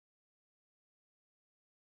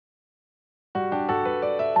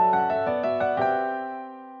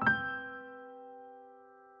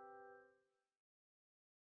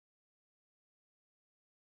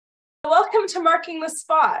welcome to Marking the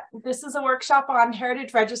Spot. This is a workshop on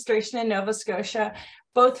heritage registration in Nova Scotia,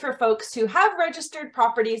 both for folks who have registered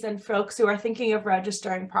properties and folks who are thinking of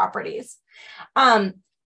registering properties.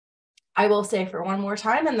 I will say for one more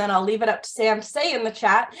time, and then I'll leave it up to Sam to say in the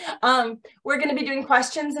chat. We're going to be doing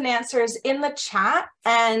questions and answers in the chat,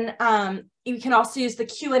 and you can also use the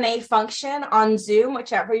Q&A function on Zoom,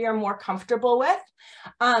 whichever you're more comfortable with.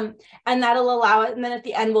 And that'll allow it. And then at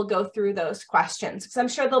the end, we'll go through those questions because I'm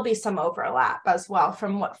sure there'll be some overlap as well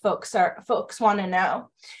from what folks want to know.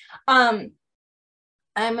 I'm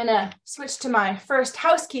going to switch to my first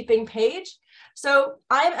housekeeping page. So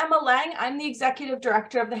I'm Emma Lang. I'm the Executive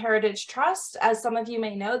Director of the Heritage Trust. As some of you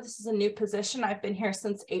may know, this is a new position. I've been here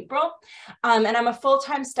since April, and I'm a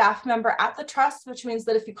full-time staff member at the Trust, which means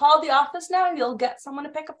that if you call the office now, you'll get someone to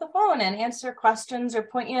pick up the phone and answer questions or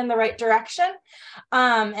point you in the right direction,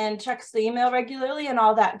 and checks the email regularly and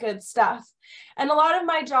all that good stuff. And a lot of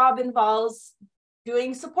my job involves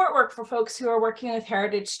doing support work for folks who are working with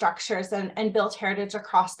heritage structures and built heritage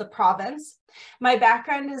across the province. My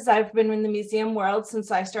background is I've been in the museum world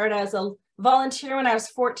since I started as a volunteer when I was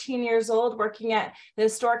 14 years old, working at the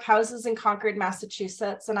historic houses in Concord,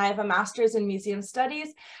 Massachusetts. And I have a master's in museum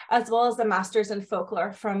studies, as well as a master's in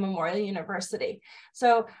folklore from Memorial University.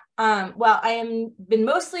 So while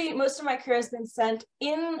most of my career has been spent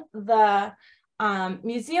in the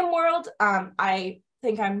museum world, I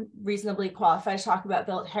think I'm reasonably qualified to talk about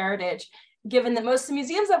built heritage, given that most of the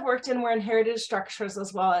museums I've worked in were in heritage structures,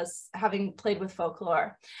 as well as having played with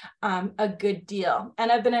folklore a good deal.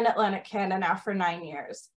 And I've been in Atlantic Canada now for 9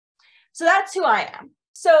 years. So that's who I am.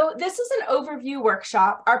 So this is an overview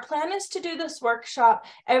workshop. Our plan is to do this workshop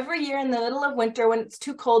every year in the middle of winter when it's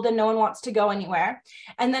too cold and no one wants to go anywhere.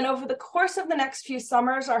 And then over the course of the next few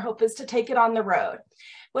summers, our hope is to take it on the road.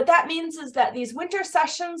 What that means is that these winter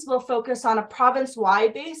sessions will focus on a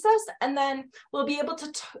province-wide basis, and then we'll be able to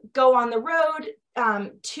go on the road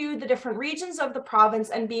to the different regions of the province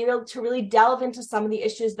and be able to really delve into some of the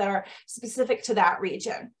issues that are specific to that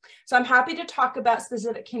region. So I'm happy to talk about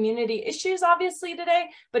specific community issues, obviously, today,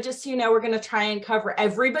 but just so you know, we're going to try and cover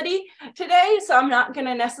everybody today. So I'm not going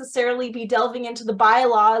to necessarily be delving into the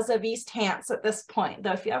bylaws of East Hants at this point,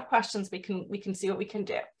 though if you have questions, we can see what we can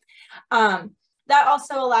do. That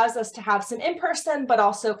also allows us to have some in-person, but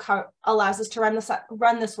also allows us to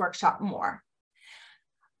run this workshop more.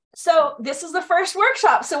 So this is the first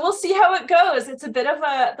workshop, so we'll see how it goes. It's a bit of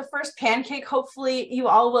the first pancake. Hopefully you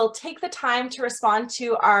all will take the time to respond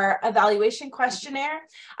to our evaluation questionnaire.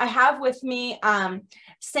 I have with me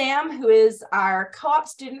Sam, who is our co-op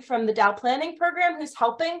student from the Dow Planning Program, who's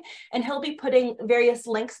helping, and he'll be putting various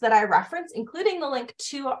links that I reference, including the link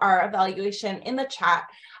to our evaluation in the chat,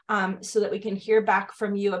 so that we can hear back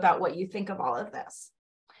from you about what you think of all of this.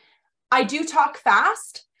 I do talk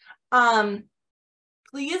fast.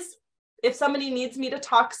 Please, if somebody needs me to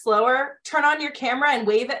talk slower, turn on your camera and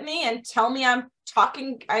wave at me and tell me I'm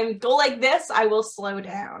talking, I go like this, I will slow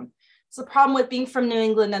down. It's the problem with being from New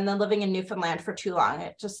England and then living in Newfoundland for too long.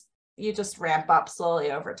 You just ramp up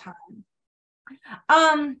slowly over time.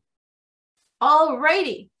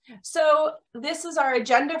 Alrighty, so this is our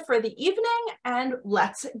agenda for the evening, and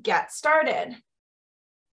let's get started.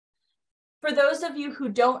 For those of you who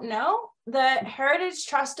don't know, the Heritage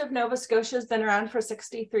Trust of Nova Scotia has been around for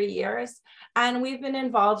 63 years, and we've been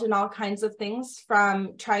involved in all kinds of things,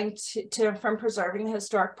 from trying from preserving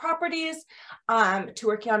historic properties to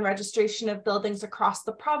working on registration of buildings across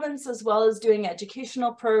the province, as well as doing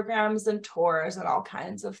educational programs and tours and all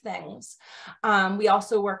kinds of things. We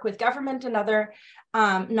also work with government and other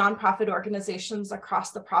nonprofit organizations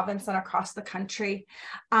across the province and across the country.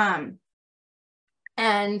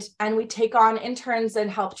 And we take on interns and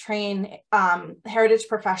help train heritage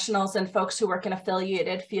professionals and folks who work in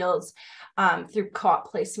affiliated fields through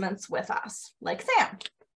co-op placements with us, like Sam.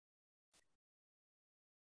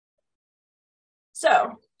 So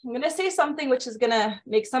I'm going to say something which is going to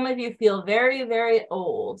make some of you feel very, very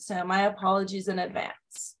old. So my apologies in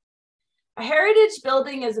advance. A heritage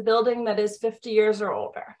building is a building that is 50 years or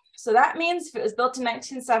older. So that means if it was built in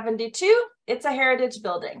 1972, it's a heritage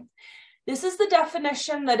building. This is the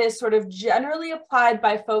definition that is sort of generally applied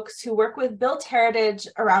by folks who work with built heritage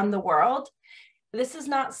around the world. This is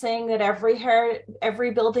not saying that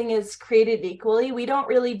every building is created equally. We don't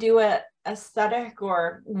really do an aesthetic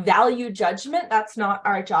or value judgment. That's not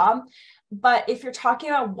our job. But if you're talking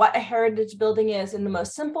about what a heritage building is in the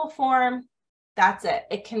most simple form, that's it.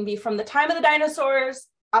 It can be from the time of the dinosaurs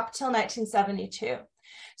up till 1972.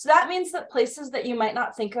 So that means that places that you might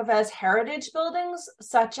not think of as heritage buildings,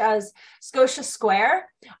 such as Scotia Square,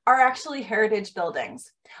 are actually heritage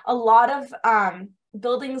buildings. A lot of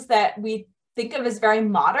buildings that we think of as very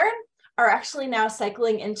modern are actually now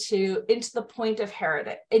cycling into the point of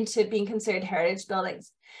heritage, into being considered heritage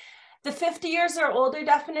buildings. The 50 years or older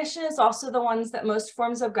definition is also the ones that most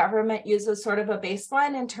forms of government use as sort of a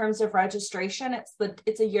baseline in terms of registration.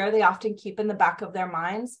 It's a year they often keep in the back of their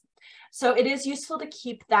minds. So it is useful to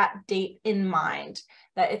keep that date in mind,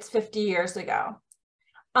 that it's 50 years ago.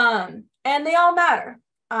 And they all matter.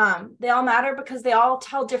 They all matter because they all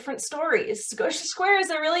tell different stories. Scotia Square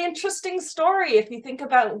is a really interesting story if you think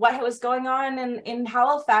about what was going on in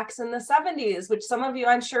Halifax in the 70s, which some of you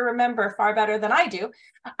I'm sure remember far better than I do.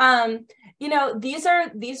 You know, these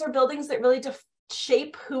are buildings that really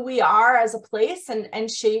shape who we are as a place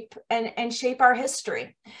and shape our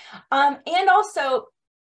history. And also,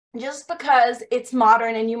 just because it's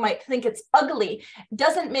modern and you might think it's ugly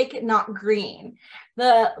doesn't make it not green.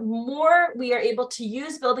 The more we are able to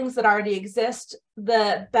use buildings that already exist,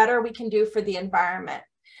 the better we can do for the environment.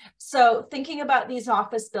 So thinking about these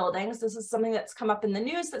office buildings, this is something that's come up in the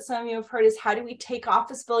news that some of you have heard, is how do we take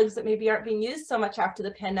office buildings that maybe aren't being used so much after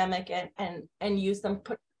the pandemic and use them,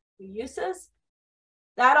 put uses?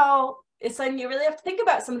 That all is something you really have to think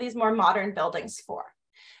about some of these more modern buildings for.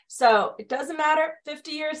 So it doesn't matter,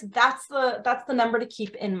 50 years, that's the number to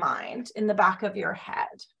keep in mind in the back of your head.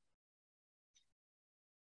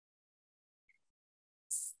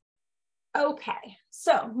 Okay,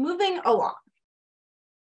 so moving along.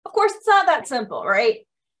 Of course, it's not that simple, right?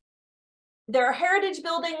 There are heritage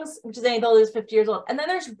buildings, which is any building that's 50 years old, and then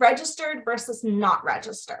there's registered versus not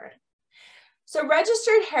registered. So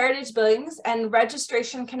registered heritage buildings, and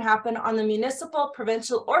registration can happen on the municipal,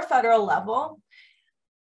 provincial, or federal level.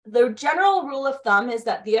 The general rule of thumb is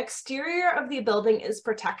that the exterior of the building is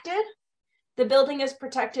protected. The building is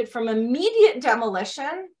protected from immediate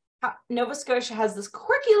demolition. Nova Scotia has this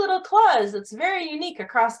quirky little clause that's very unique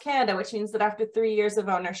across Canada, which means that after 3 years of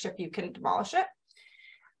ownership, you can demolish it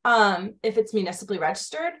if it's municipally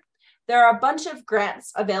registered. There are a bunch of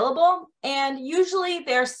grants available, and usually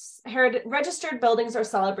registered buildings are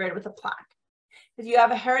celebrated with a plaque. If you have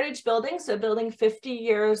a heritage building, so a building 50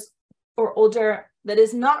 years or older that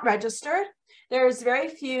is not registered, there's very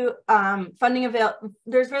few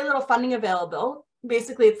there's very little funding available.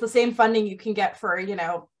 Basically, it's the same funding you can get for, you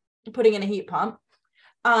know, putting in a heat pump.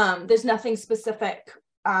 There's nothing specific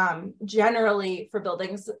generally for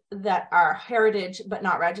buildings that are heritage but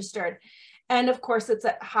not registered. And of course, it's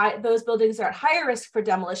at those buildings are at higher risk for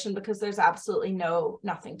demolition because there's absolutely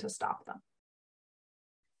nothing to stop them.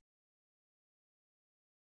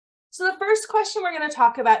 So the first question we're going to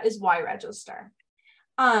talk about is why register?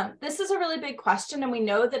 This is a really big question, and we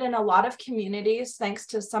know that in a lot of communities, thanks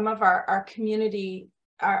to some of our community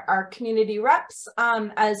reps,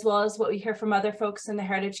 as well as what we hear from other folks in the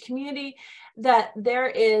heritage community, that there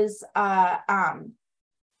is that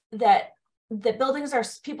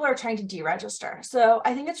buildings people are trying to deregister. So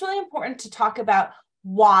I think it's really important to talk about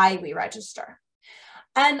why we register.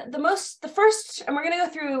 And the first, and we're going to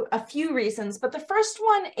go through a few reasons, but the first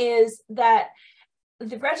one is that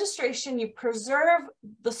the registration, you preserve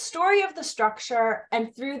the story of the structure,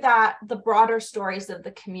 and through that, the broader stories of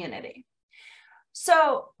the community.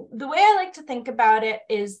 So the way I like to think about it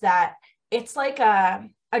is that it's like a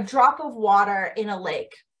drop of water in a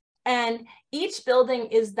lake. And each building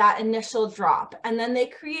is that initial drop. And then they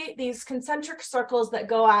create these concentric circles that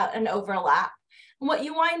go out and overlap. And what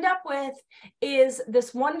you wind up with is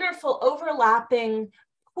this wonderful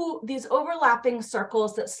these overlapping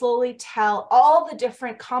circles that slowly tell all the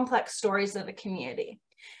different complex stories of a community.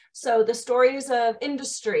 So the stories of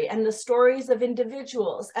industry, and the stories of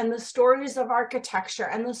individuals, and the stories of architecture,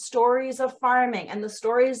 and the stories of farming, and the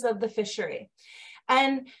stories of the fishery.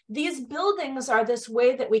 And these buildings are this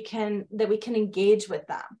way that we can engage with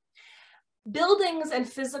them. Buildings and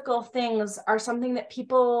physical things are something that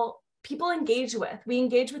people engage with. We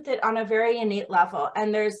engage with it on a very innate level.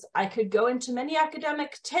 And I could go into many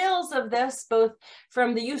academic tales of this, both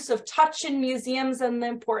from the use of touch in museums and the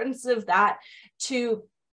importance of that, to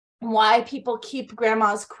why people keep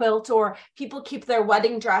grandma's quilt, or people keep their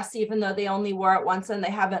wedding dress even though they only wore it once and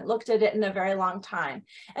they haven't looked at it in a very long time.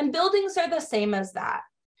 And buildings are the same as that.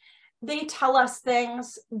 They tell us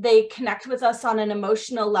things, they connect with us on an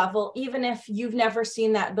emotional level, even if you've never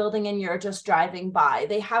seen that building and you're just driving by.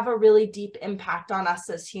 They have a really deep impact on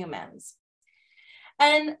us as humans.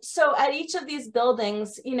 And so at each of these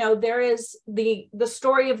buildings, you know, there is the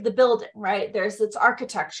story of the building, right? There's its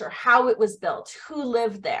architecture, how it was built, who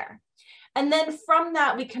lived there. And then from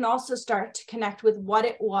that, we can also start to connect with what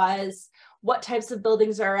it was, what types of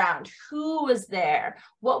buildings are around, who was there,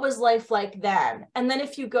 what was life like then. And then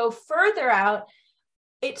if you go further out,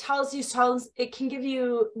 it can give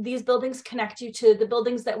you, these buildings connect you to the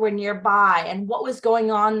buildings that were nearby and what was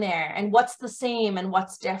going on there and what's the same and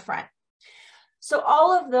what's different. So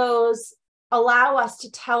all of those allow us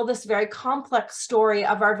to tell this very complex story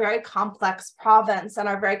of our very complex province and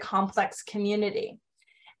our very complex community.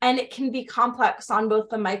 And it can be complex on both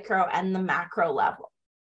the micro and the macro level.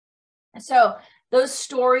 So those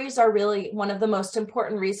stories are really one of the most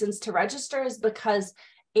important reasons to register, is because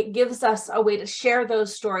it gives us a way to share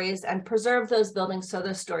those stories and preserve those buildings so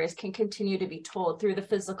those stories can continue to be told through the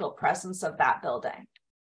physical presence of that building.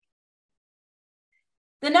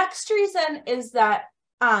 The next reason is that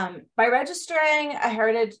by registering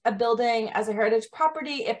a building as a heritage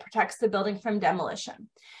property, it protects the building from demolition.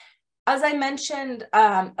 As I mentioned,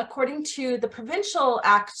 according to the provincial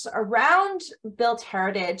acts around built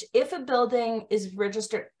heritage, if a building is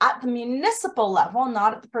registered at the municipal level,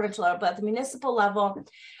 not at the provincial level, but at the municipal level,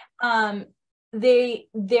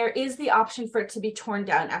 there is the option for it to be torn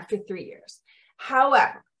down after 3 years.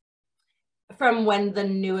 However, from when the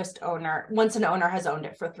newest owner, once an owner has owned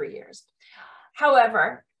it for 3 years.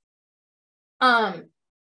 However,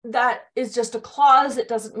 that is just a clause. It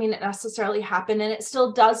doesn't mean it necessarily happened, and it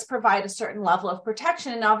still does provide a certain level of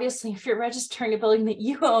protection. And obviously, if you're registering a building that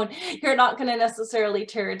you own, you're not going to necessarily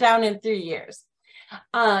tear it down in 3 years.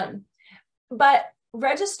 But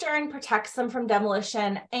registering protects them from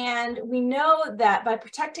demolition. And we know that by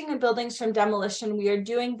protecting the buildings from demolition, we are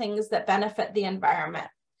doing things that benefit the environment.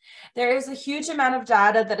 There is a huge amount of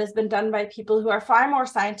data that has been done by people who are far more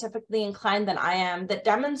scientifically inclined than I am that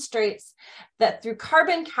demonstrates that through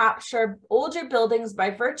carbon capture, older buildings,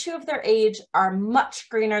 by virtue of their age, are much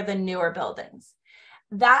greener than newer buildings.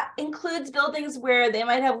 That includes buildings where they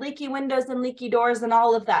might have leaky windows and leaky doors and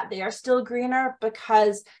all of that. They are still greener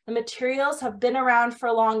because the materials have been around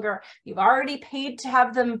for longer. You've already paid to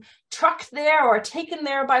have them trucked there or taken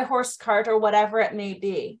there by horse cart or whatever it may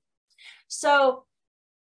be. So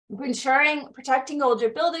protecting older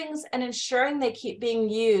buildings and ensuring they keep being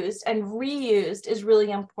used and reused is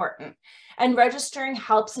really important. And registering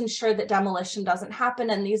helps ensure that demolition doesn't happen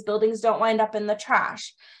and these buildings don't wind up in the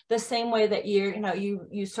trash. The same way that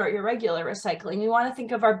you sort your regular recycling. You want to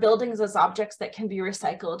think of our buildings as objects that can be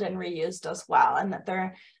recycled and reused as well, and that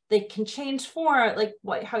they can change form,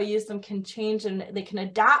 like how you use them can change and they can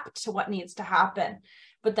adapt to what needs to happen,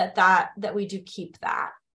 but that we do keep that.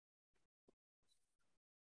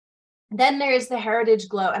 Then there's the heritage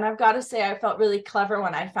glow. And I've got to say, I felt really clever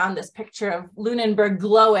when I found this picture of Lunenburg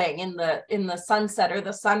glowing in the sunset or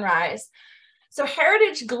the sunrise. So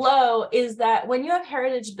heritage glow is that when you have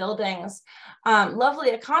heritage buildings,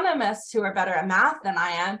 lovely economists who are better at math than I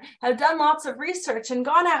am have done lots of research and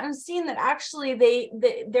gone out and seen that actually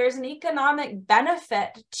there's an economic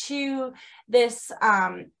benefit to this,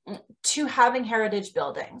 to having heritage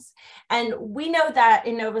buildings. And we know that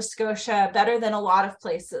in Nova Scotia better than a lot of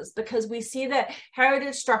places, because we see that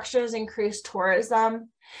heritage structures increase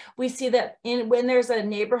tourism. We see that when there's a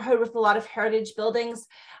neighborhood with a lot of heritage buildings,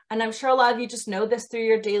 and I'm sure a lot of you just know this through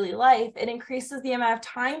your daily life, it increases the amount of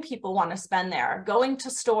time people want to spend there, going to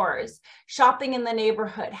stores, shopping in the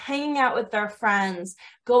neighborhood, hanging out with their friends,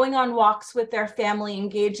 going on walks with their family,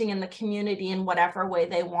 engaging in the community in whatever way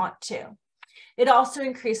they want to. It also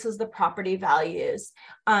increases the property values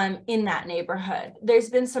in that neighborhood. There's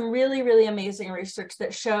been some really, really amazing research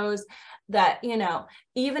that shows that,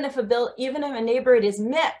 even if a neighborhood is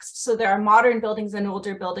mixed, so there are modern buildings and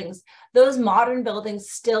older buildings, those modern buildings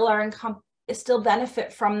still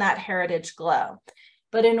benefit from that heritage glow.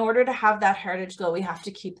 But in order to have that heritage glow, we have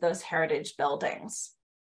to keep those heritage buildings.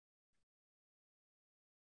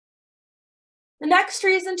 The next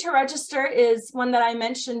reason to register is one that I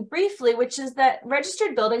mentioned briefly, which is that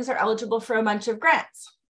registered buildings are eligible for a bunch of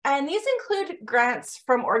grants. And these include grants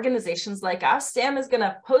from organizations like us. Sam is going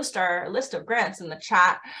to post our list of grants in the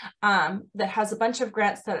chat that has a bunch of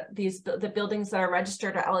grants that the buildings that are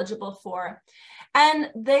registered are eligible for. And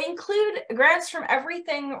they include grants from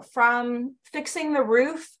everything from fixing the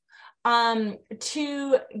roof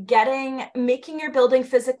to making your building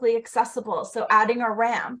physically accessible, so adding a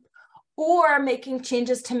ramp, or making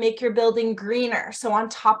changes to make your building greener. So on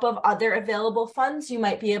top of other available funds, you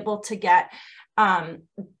might be able to get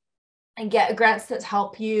grants that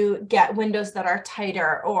help you get windows that are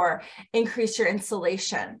tighter or increase your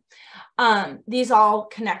insulation. These all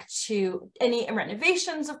connect to any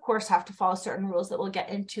renovations, of course, have to follow certain rules that we'll get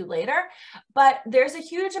into later, but there's a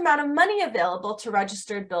huge amount of money available to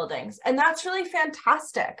registered buildings. And that's really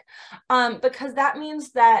fantastic because that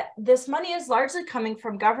means that this money is largely coming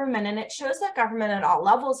from government, and it shows that government at all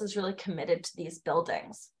levels is really committed to these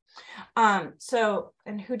buildings.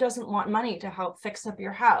 And who doesn't want money to help fix up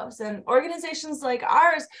your house? And organizations like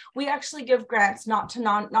ours, we actually give grants not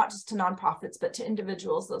just to nonprofits, but to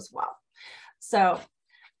individuals as well. So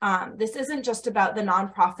this isn't just about the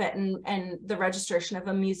nonprofit and the registration of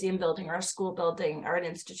a museum building or a school building or an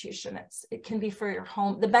institution. It can be for your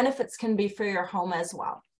home. The benefits can be for your home as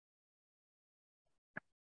well.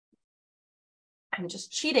 I'm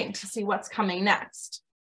just cheating to see what's coming next.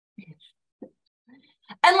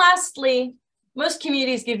 And lastly, most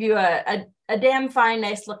communities give you a damn fine,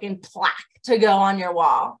 nice looking plaque to go on your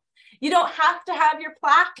wall. You don't have to have your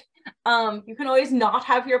plaque. You can always not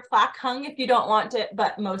have your plaque hung if you don't want it,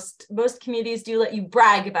 but most communities do let you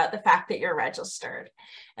brag about the fact that you're registered.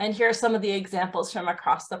 And here are some of the examples from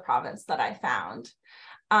across the province that I found.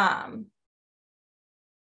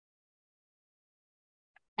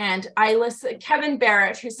 And I listened, Kevin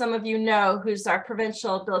Barrett, who some of you know, who's our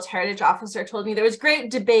provincial built heritage officer, told me there was great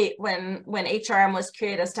debate when HRM was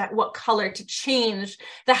created as to what color to change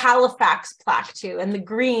the Halifax plaque to, and the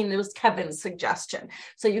green, it was Kevin's suggestion.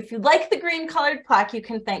 So if you like the green colored plaque, you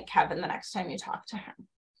can thank Kevin the next time you talk to him.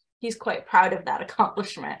 He's quite proud of that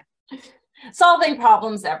accomplishment. Solving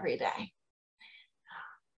problems every day.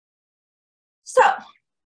 So,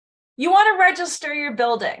 you want to register your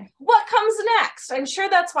building. What comes next? I'm sure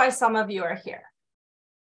that's why some of you are here.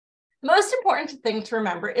 Most important thing to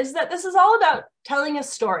remember is that this is all about telling a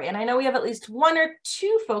story. And I know we have at least 1 or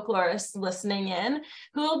 2 folklorists listening in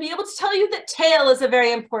who will be able to tell you that tale is a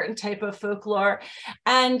very important type of folklore.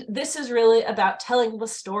 And this is really about telling the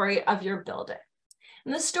story of your building.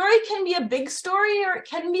 And the story can be a big story or it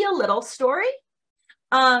can be a little story.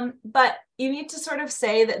 But you need to sort of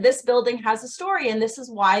say that this building has a story and this is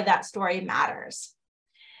why that story matters.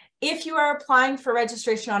 If you are applying for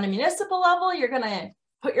registration on a municipal level, you're going to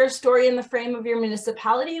put your story in the frame of your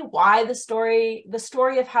municipality, why the story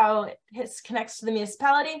of how it connects to the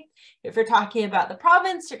municipality. If you're talking about the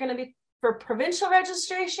province, you're going to be, for provincial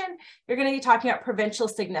registration, you're going to be talking about provincial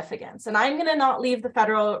significance. And I'm going to not leave the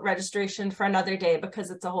federal registration for another day because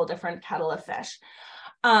it's a whole different kettle of fish.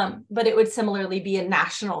 But it would similarly be a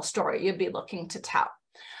national story you'd be looking to tell.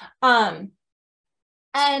 And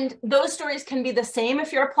those stories can be the same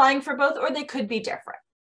if you're applying for both, or they could be different.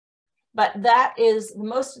 But that is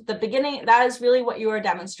the beginning, that is really what you are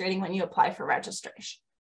demonstrating when you apply for registration.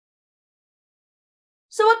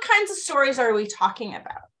 So what kinds of stories are we talking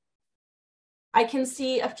about? I can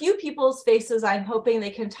see a few people's faces. I'm hoping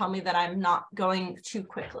they can tell me that I'm not going too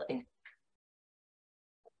quickly.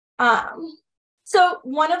 So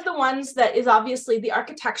one of the ones that is obviously the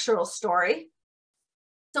architectural story.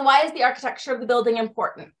 So why is the architecture of the building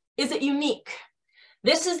important? Is it unique?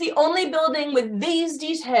 This is the only building with these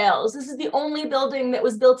details. This is the only building that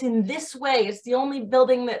was built in this way. It's the only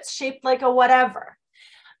building that's shaped like a whatever,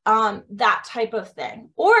 that type of thing.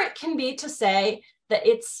 Or it can be to say that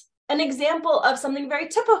it's an example of something very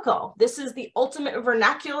typical. This is the ultimate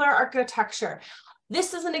vernacular architecture.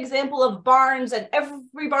 This is an example of barns, and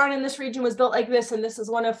every barn in this region was built like this, and this is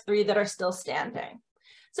one of 3 that are still standing.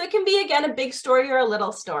 So it can be, again, a big story or a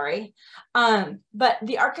little story. But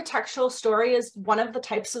the architectural story is one of the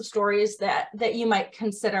types of stories that you might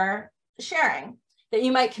consider sharing, that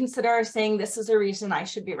you might consider saying, this is a reason I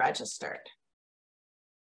should be registered.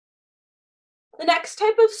 The next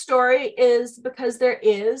type of story is because there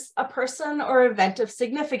is a person or event of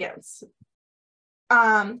significance.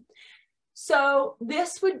 So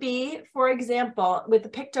this would be, for example, with the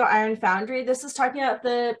Pictou Iron Foundry, this is talking about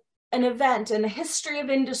an event and the history of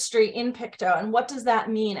industry in Pictou, and what does that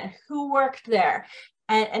mean, and who worked there,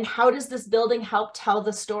 and how does this building help tell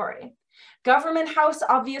the story. Government House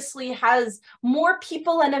obviously has more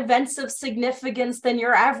people and events of significance than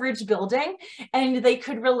your average building, and they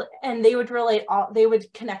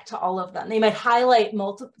would connect to all of them. They might highlight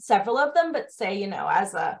several of them, but say, you know,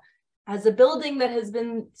 as a building that has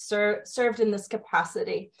been served in this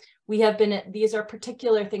capacity, these are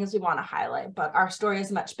particular things we want to highlight, but our story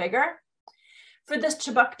is much bigger. For this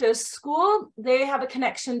Chibukto school, they have a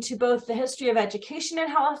connection to both the history of education in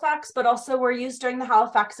Halifax, but also were used during the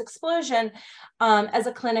Halifax explosion as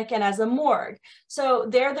a clinic and as a morgue. So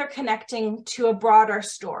they're connecting to a broader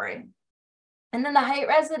story. And then the Height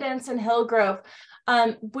residence in Hillgrove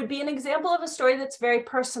would be an example of a story that's very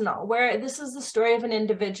personal, where this is the story of an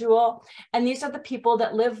individual, and these are the people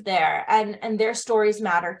that live there, and their stories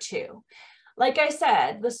matter too. Like I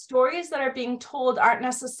said, the stories that are being told aren't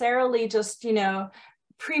necessarily just, you know,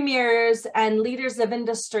 premiers and leaders of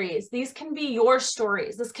industries. These can be your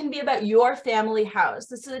stories. This can be about your family house.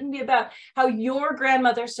 This can be about how your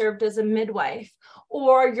grandmother served as a midwife,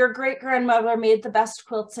 or your great-grandmother made the best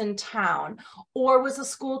quilts in town, or was a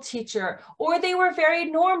school teacher, or they were very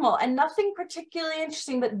normal and nothing particularly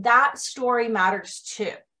interesting, but that story matters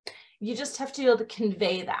too. You just have to be able to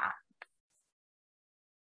convey that.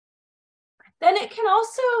 Then it can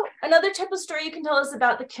also, another type of story you can tell is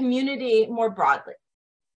about the community more broadly.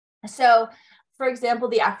 So, for example,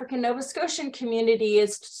 the African Nova Scotian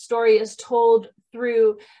community's story is told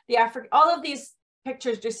through the all of these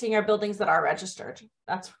pictures you're seeing are buildings that are registered.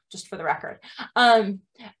 That's just for the record.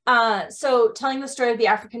 So telling the story of the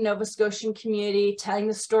African Nova Scotian community, telling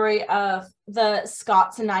the story of the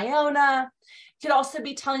Scots in Iona, could also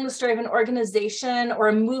be telling the story of an organization or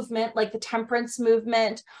a movement like the temperance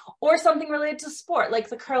movement, or something related to sport like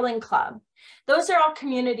the curling club. Those are all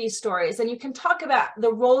community stories, and you can talk about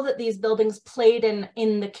the role that these buildings played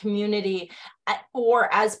in the community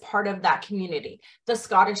or as part of that community. The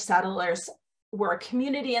Scottish settlers were a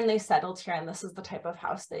community and they settled here, and this is the type of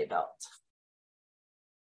house they built.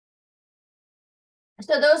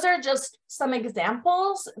 So those are just some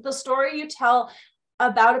examples. The story you tell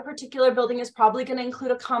about a particular building is probably going to include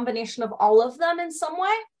a combination of all of them in some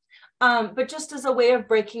way. But just as a way of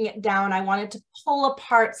breaking it down, I wanted to pull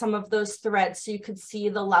apart some of those threads so you could see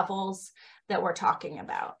the levels that we're talking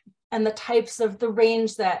about and the types of the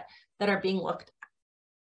range that are being looked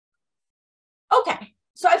at. Okay,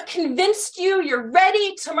 so I've convinced you, you're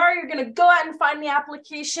ready. Tomorrow you're going to go out and find the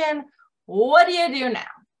application. What do you do now?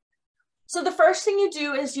 So the first thing you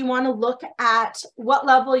do is you want to look at what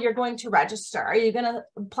level you're going to register. Are you going to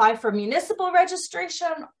apply for municipal registration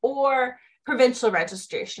or provincial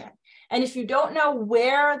registration? And if you don't know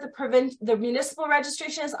where the municipal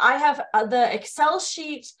registration is, I have the Excel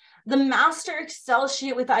sheet, the master Excel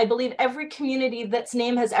sheet with, I believe, every community that's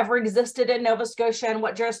name has ever existed in Nova Scotia and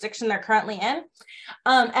what jurisdiction they're currently in.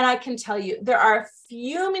 And I can tell you, there are a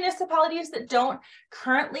few municipalities that don't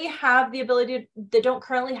currently have the ability, they don't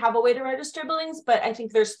currently have a way to register buildings, but I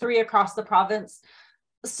think there's 3 across the province.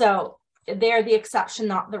 So they're the exception,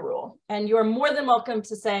 not the rule. And you're more than welcome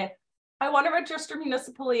to say, I want to register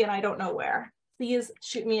municipally and I don't know where. Please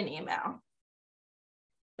shoot me an email.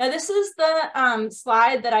 Now, this is the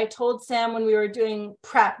slide that I told Sam when we were doing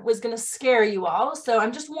prep was going to scare you all. So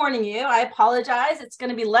I'm just warning you. I apologize. It's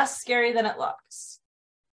going to be less scary than it looks.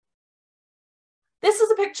 This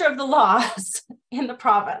is a picture of the laws in the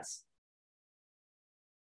province.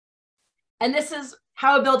 And this is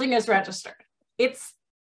how a building is registered.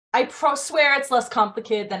 I swear it's less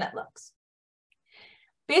complicated than it looks.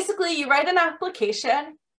 Basically, you write an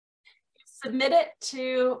application, submit it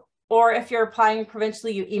to, or if you're applying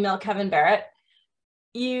provincially, you email Kevin Barrett.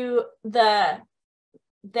 That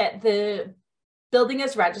the building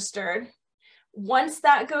is registered. Once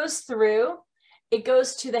that goes through, it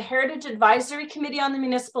goes to the Heritage Advisory Committee on the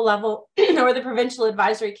municipal level or the Provincial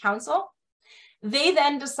Advisory Council. They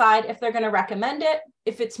then decide if they're going to recommend it.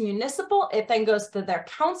 If it's municipal, it then goes to their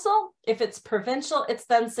council. If it's provincial, it's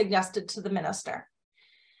then suggested to the minister.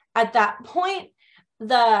 At that point,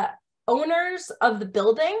 the owners of the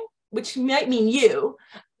building, which might mean you,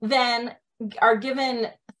 then are given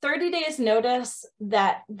 30 days notice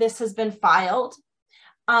that this has been filed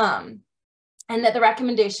and that the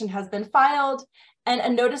recommendation has been filed. And a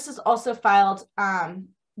notice is also filed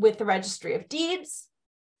with the Registry of Deeds.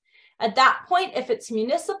 At that point, if it's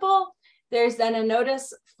municipal, there's then a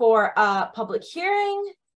notice for a public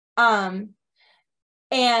hearing. And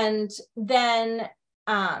then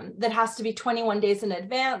that has to be 21 days in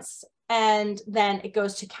advance, and then it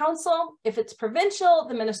goes to council. If it's provincial,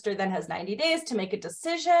 the minister then has 90 days to make a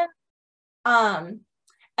decision. And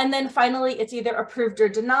then finally, it's either approved or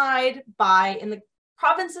denied by, in the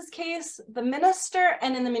province's case, the minister,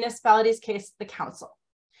 and in the municipality's case, the council.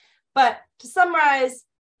 But to summarize,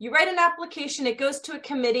 you write an application, it goes to a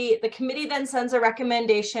committee, the committee then sends a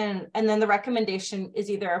recommendation, and then the recommendation is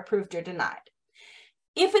either approved or denied.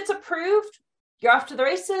 If it's approved, you're off to the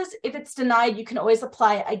races. If it's denied, you can always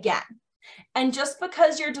apply again. And just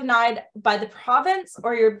because you're denied by the province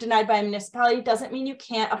or you're denied by a municipality doesn't mean you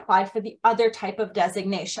can't apply for the other type of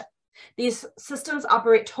designation. These systems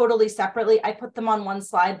operate totally separately. I put them on one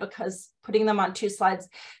slide because putting them on 2 slides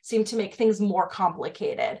seemed to make things more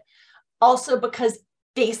complicated. Also because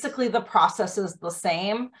basically the process is the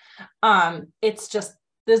same. It's just,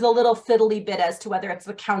 there's a little fiddly bit as to whether it's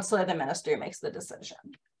the council or the minister who makes the decision.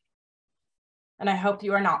 And I hope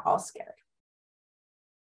you are not all scared.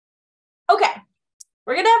 Okay,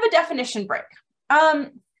 we're gonna have a definition break.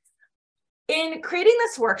 In creating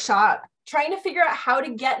this workshop, trying to figure out how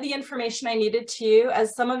to get the information I needed to you,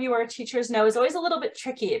 as some of you are teachers know, is always a little bit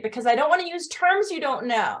tricky because I don't want to use terms you don't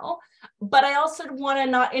know, but I also want to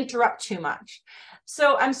not interrupt too much.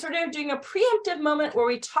 So I'm sort of doing a preemptive moment where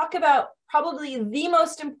we talk about probably the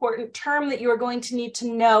most important term that you are going to need to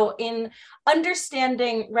know in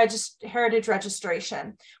understanding heritage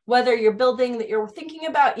registration, whether your building that you're thinking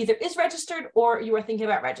about either is registered or you are thinking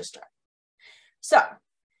about registering. So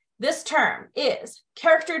this term is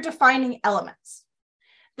character defining elements.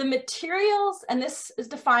 The materials, and this is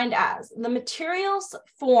defined as the materials,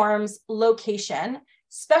 forms, location,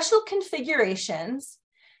 special configurations,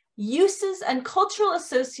 uses and cultural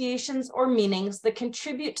associations or meanings that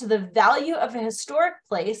contribute to the value of a historic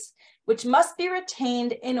place, which must be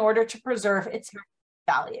retained in order to preserve its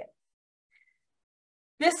value.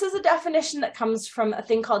 This is a definition that comes from a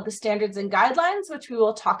thing called the Standards and Guidelines, which we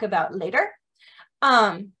will talk about later.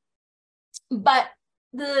 But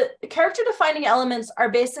the character defining elements are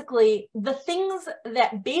basically the things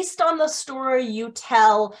that, based on the story you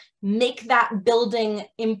tell, make that building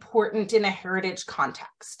important in a heritage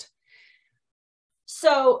context.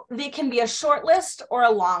 So they can be a short list or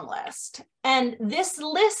a long list. And this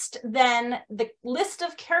list then, the list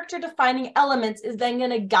of character defining elements is then going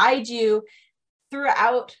to guide you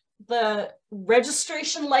throughout the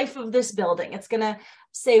registration life of this building. It's going to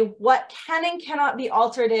say what can and cannot be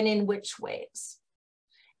altered and in which ways.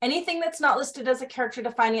 Anything that's not listed as a character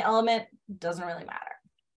defining element doesn't really matter.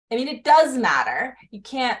 I mean, it does matter. You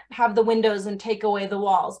can't have the windows and take away the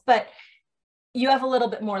walls, but you have a little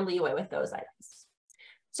bit more leeway with those items.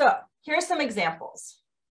 So here are some examples.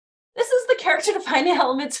 This is the character defining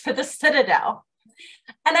elements for the Citadel.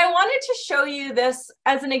 And I wanted to show you this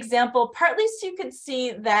as an example, partly so you could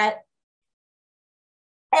see that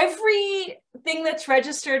everything that's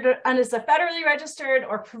registered and is a federally registered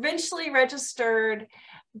or provincially registered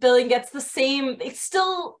building gets the same, it's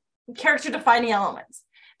still character defining elements.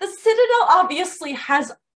 The Citadel obviously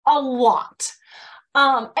has a lot.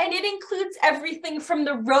 And it includes everything from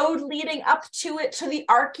the road leading up to it, to the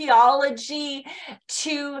archaeology,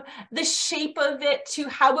 to the shape of it, to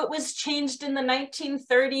how it was changed in the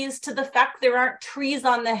 1930s, to the fact there aren't trees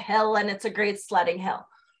on the hill and it's a great sledding hill.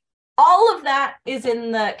 All of that is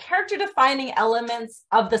in the character defining elements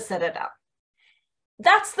of the Citadel.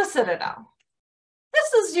 That's the Citadel.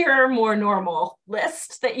 This is your more normal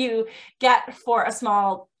list that you get for a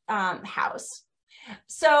small house.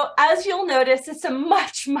 So as you'll notice, it's a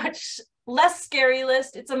much, much less scary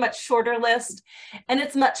list. It's a much shorter list, and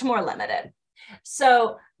it's much more limited.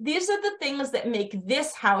 So these are the things that make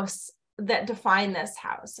this house, that define this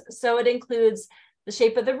house. So it includes the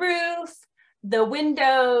shape of the roof, the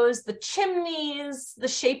windows, the chimneys, the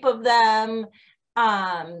shape of them,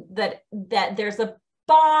 that there's a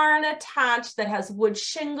barn attached that has wood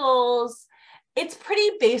shingles. It's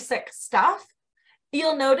pretty basic stuff.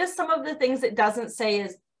 You'll notice some of the things it doesn't say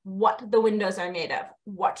is what the windows are made of,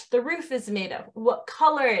 what the roof is made of, what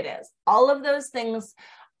color it is. All of those things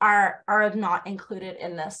are not included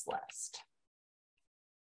in this list.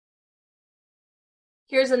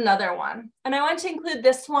 Here's another one. And I want to include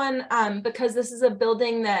this one because this is a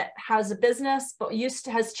building that has a business, but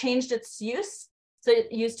has changed its use. So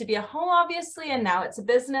it used to be a home, obviously, and now it's a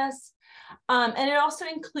business. And it also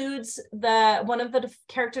includes one of the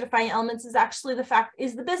character defining elements is actually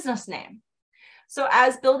the business name. So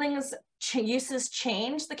as buildings uses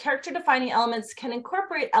change, the character defining elements can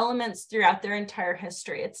incorporate elements throughout their entire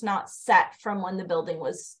history. It's not set from when the building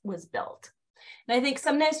was built. And I think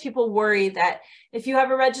sometimes people worry that if you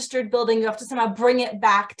have a registered building, you have to somehow bring it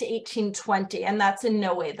back to 1820, and that's in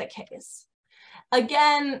no way the case.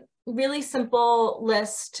 Again, really simple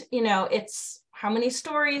list, it's how many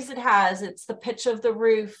stories it has, it's the pitch of the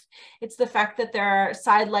roof, it's the fact that there are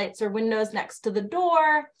side lights or windows next to the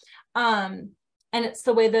door, and it's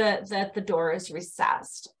the way that the door is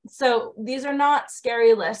recessed. So these are not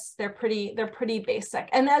scary lists, they're pretty basic.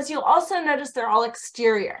 And as you'll also notice, they're all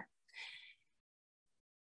exterior.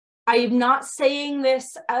 I'm not saying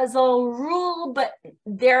this as a rule, but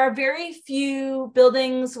there are very few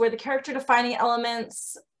buildings where the character defining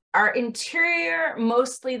elements are interior.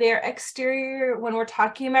 Mostly they're exterior. When we're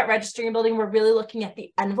talking about registering a building, we're really looking at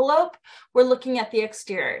the envelope. We're looking at the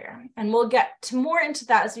exterior. And we'll get more into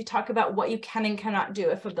that as we talk about what you can and cannot do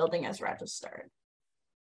if a building is registered.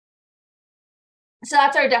 So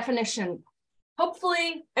that's our definition.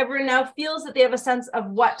 Hopefully everyone now feels that they have a sense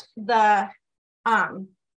of what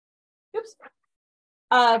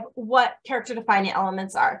what character defining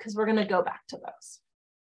elements are, because we're going to go back to those.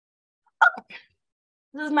 Okay.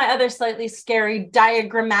 This is my other slightly scary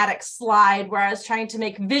diagrammatic slide where I was trying to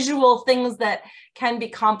make visual things that can be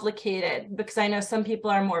complicated because I know some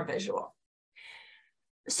people are more visual.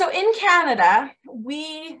 So in Canada,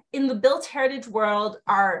 we in the built heritage world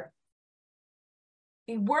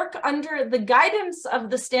work under the guidance of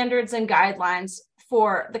the standards and guidelines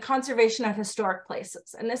for the conservation of historic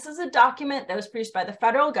places. And this is a document that was produced by the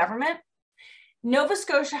federal government. Nova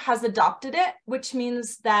Scotia has adopted it, which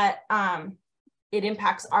means that it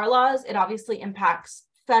impacts our laws. It obviously impacts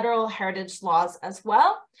federal heritage laws as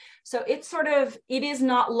well. So it's sort of, it is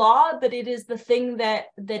not law, but it is the thing that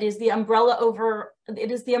is the umbrella over,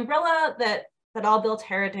 it is the umbrella that all built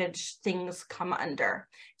heritage things come under.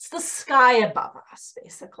 It's the sky above us,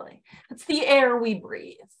 basically. It's the air we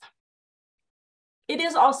breathe. It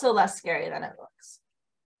is also less scary than it looks.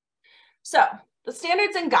 So the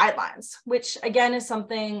standards and guidelines, which again is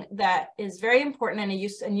something that is very important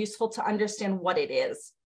and useful to understand what it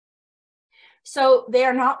is. So they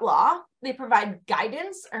are not law. They provide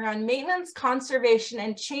guidance around maintenance, conservation,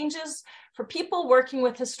 and changes for people working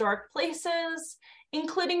with historic places,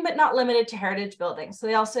 including but not limited to heritage buildings. So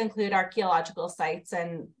they also include archaeological sites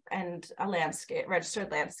and a landscape,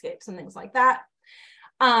 registered landscapes and things like that.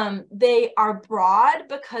 They are broad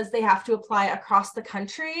because they have to apply across the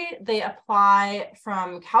country. They apply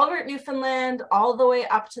from Calvert, Newfoundland, all the way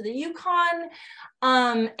up to the Yukon.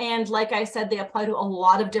 And like I said, they apply to a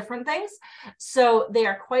lot of different things. So they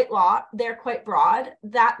are they're quite broad.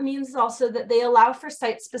 That means also that they allow for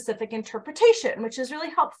site-specific interpretation, which is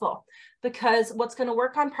really helpful because what's going to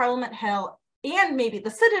work on Parliament Hill and maybe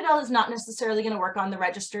the Citadel is not necessarily going to work on the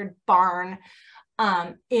registered barn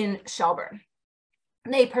in Shelburne.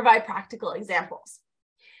 They provide practical examples.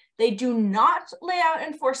 They do not lay out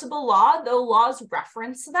enforceable law, though laws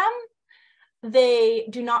reference them. They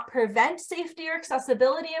do not prevent safety or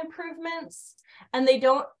accessibility improvements, and they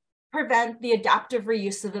don't prevent the adaptive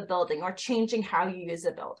reuse of a building or changing how you use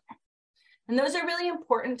a building. And those are really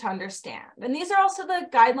important to understand. And these are also the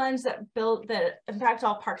guidelines that impact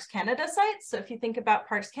all Parks Canada sites. So if you think about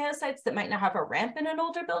Parks Canada sites that might not have a ramp in an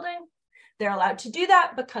older building, they're allowed to do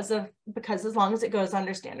that because as long as it goes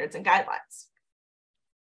under standards and guidelines.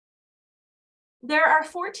 There are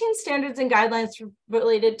 14 standards and guidelines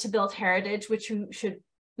related to built heritage, which you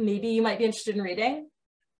might be interested in reading.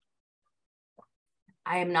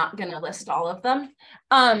 I am not going to list all of them.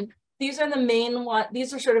 These are the main one.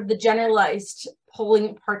 These are sort of the generalized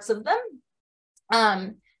polling parts of them.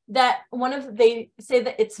 They say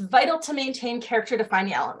that it's vital to maintain character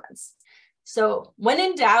defining elements. So when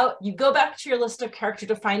in doubt, you go back to your list of character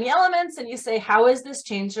defining elements and you say, how is this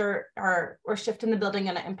change or shift in the building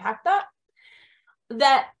going to impact that?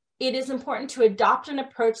 That it is important to adopt an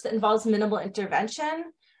approach that involves minimal intervention.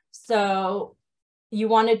 So you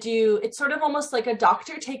want to do, it's sort of almost like a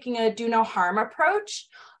doctor taking a do no harm approach.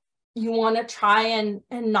 You want to try and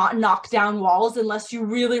not knock down walls unless you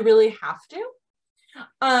really, really have to.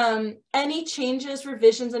 Any changes,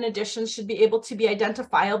 revisions, and additions should be able to be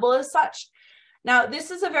identifiable as such. Now, this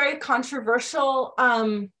is a very controversial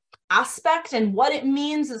aspect, and what it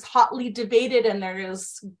means is hotly debated, and there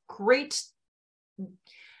is great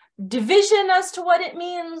division as to what it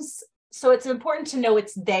means. So it's important to know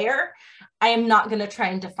it's there. I am not going to try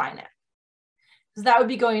and define it, because that would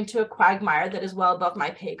be going into a quagmire that is well above my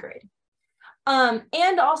pay grade.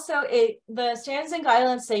 And also the standards and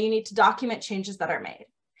guidelines say you need to document changes that are made.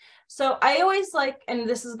 So I always like, and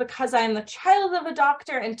this is because I am the child of a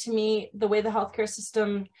doctor, and to me, the way the healthcare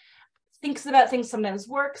system thinks about things sometimes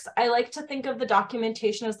works. I like to think of the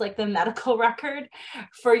documentation as like the medical record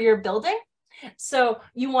for your building. So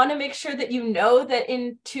you want to make sure that you know that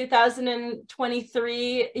in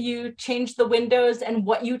 2023, you changed the windows and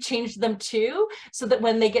what you changed them to, so that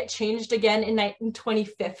when they get changed again in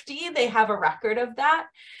 2050, they have a record of that.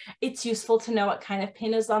 It's useful to know what kind of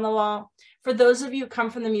paint is on the wall. For those of you who come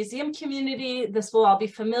from the museum community, this will all be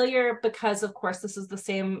familiar because, of course, this is the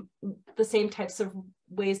same types of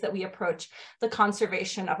ways that we approach the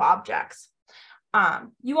conservation of objects.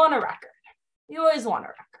 You want a record. You always want a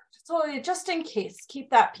record. So just in case,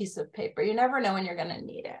 keep that piece of paper. You never know when you're going to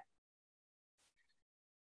need it.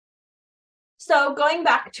 So going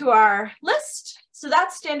back to our list, so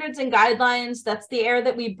that's standards and guidelines. That's the air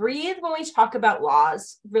that we breathe when we talk about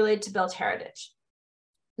laws related to built heritage.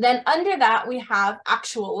 Then under that, we have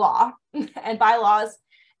actual law and bylaws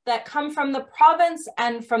that come from the province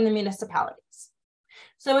and from the municipalities.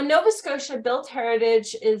 So in Nova Scotia, built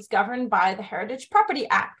heritage is governed by the Heritage Property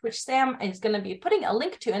Act, which Sam is going to be putting a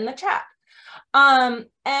link to in the chat.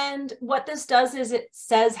 And what this does is it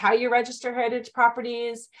says how you register heritage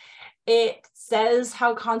properties. It says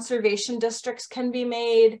how conservation districts can be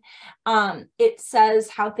made. It says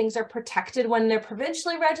how things are protected when they're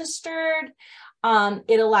provincially registered.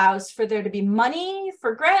 It allows for there to be money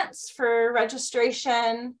for grants for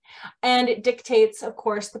registration, and it dictates, of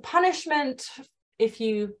course, the punishment if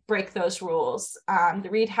you break those rules. The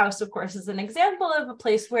Reed House, of course, is an example of a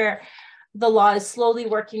place where the law is slowly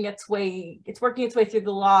working its way through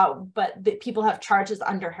the law, but people have charges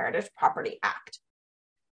under Heritage Property Act.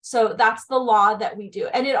 So that's the law that we do.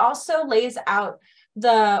 And it also lays out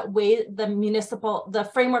the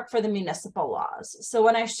framework for the municipal laws. So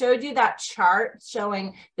when I showed you that chart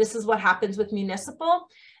showing this is what happens with municipal,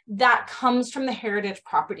 that comes from the Heritage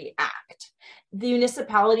Property Act. The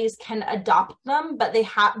municipalities can adopt them, but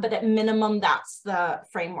at minimum, that's the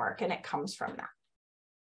framework, and it comes from that.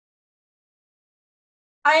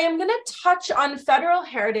 I am going to touch on federal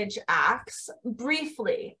heritage acts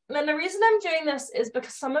briefly. And the reason I'm doing this is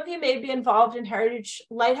because some of you may be involved in heritage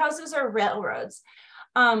lighthouses or railroads,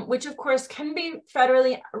 which of course can be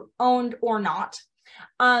federally owned or not.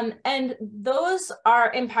 And those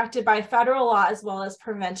are impacted by federal law as well as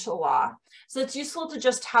provincial law. So it's useful to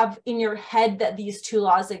just have in your head that these two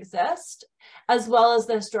laws exist, as well as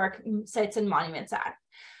the Historic Sites and Monuments Act.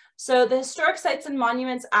 So the Historic Sites and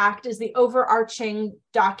Monuments Act is the overarching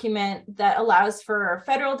document that allows for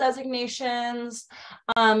federal designations.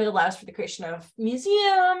 It allows for the creation of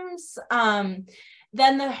museums.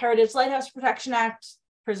 Then the Heritage Lighthouse Protection Act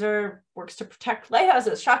works to protect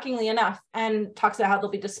lighthouses, shockingly enough, and talks about how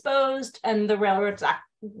they'll be disposed. And the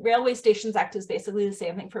Railway Stations Act is basically the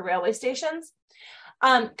same thing for railway stations.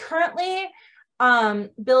 Currently,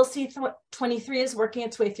 Bill C-23 is working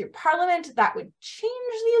its way through Parliament. That would change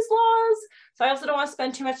these laws. So I also don't want to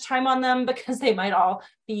spend too much time on them because they might all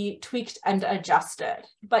be tweaked and adjusted.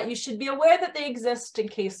 But you should be aware that they exist in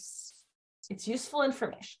case it's useful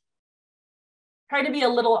information. Try to be a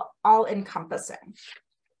little all-encompassing.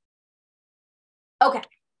 Okay.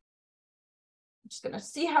 I'm just going to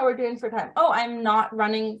see how we're doing for time. Oh, I'm not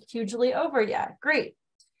running hugely over yet. Great.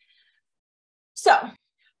 So,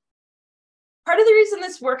 part of the reason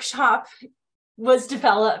this workshop was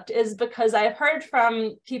developed is because I've heard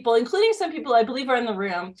from people, including some people I believe are in the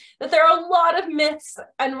room, that there are a lot of myths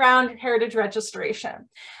around heritage registration.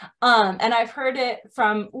 And I've heard it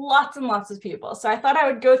from lots and lots of people. So I thought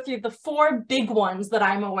I would go through the 4 big ones that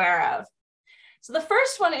I'm aware of. So the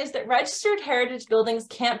first one is that registered heritage buildings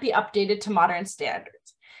can't be updated to modern standards.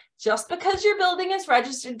 Just because your building is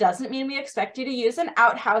registered doesn't mean we expect you to use an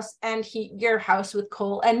outhouse and heat your house with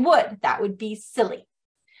coal and wood. That would be silly.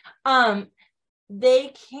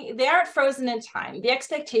 They aren't frozen in time. The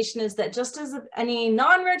expectation is that just as any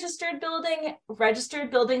non-registered building, registered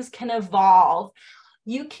buildings can evolve.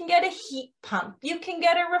 You can get a heat pump, you can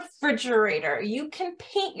get a refrigerator, you can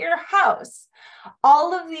paint your house.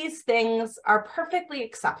 All of these things are perfectly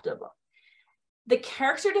acceptable. The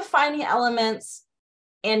character defining elements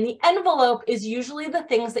and the envelope is usually the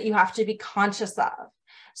things that you have to be conscious of.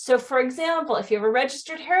 So for example, if you have a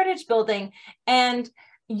registered heritage building and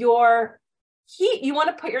you want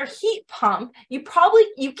to put your heat pump, you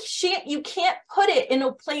can't put it in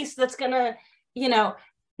a place that's gonna,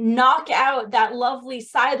 knock out that lovely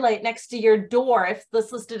side light next to your door if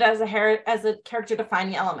this listed as a character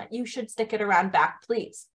defining element. You should stick it around back,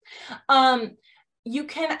 please. You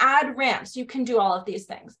can add ramps, you can do all of these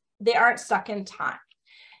things. They aren't stuck in time.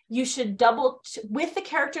 You should with the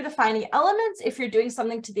character defining elements, if you're doing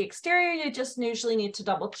something to the exterior, you just usually need to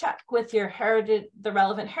double check with the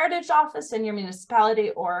relevant heritage office in your municipality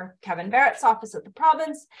or Kevin Barrett's office at the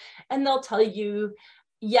province, and they'll tell you,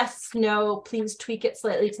 yes, no, please tweak it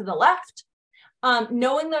slightly to the left.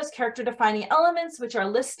 Knowing those character defining elements, which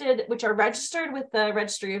are registered with the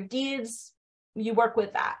Registry of Deeds, you work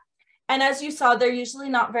with that. And as you saw, they're usually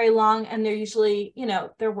not very long and they're usually,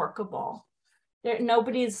 they're workable.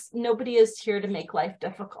 Nobody is here to make life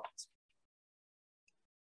difficult.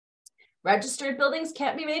 Registered buildings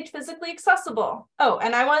can't be made physically accessible. Oh,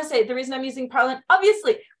 and I want to say the reason I'm using Parliament,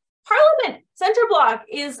 obviously, Parliament Center Block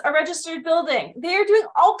is a registered building. They are doing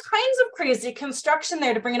all kinds of crazy construction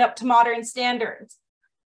there to bring it up to modern standards.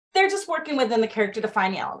 They're just working within the character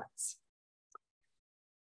defining elements.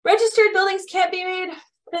 Registered buildings can't be made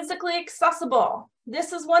physically accessible.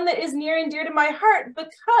 This is one that is near and dear to my heart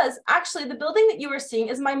because actually the building that you are seeing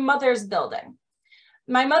is my mother's building.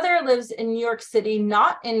 My mother lives in New York City,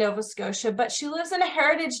 not in Nova Scotia, but she lives in a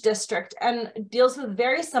heritage district and deals with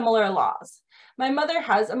very similar laws. My mother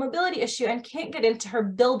has a mobility issue and couldn't get into her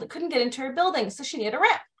building, so she needed a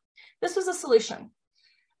ramp. This was a solution.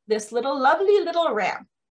 This lovely little ramp.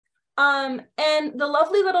 And the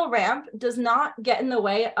lovely little ramp does not get in the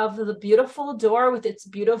way of the beautiful door with its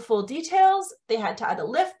beautiful details. They had to add a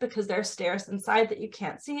lift because there are stairs inside that you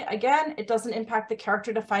can't see. Again, it doesn't impact the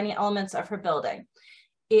character defining elements of her building.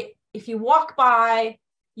 If you walk by,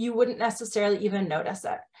 you wouldn't necessarily even notice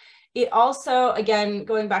it. It also, again,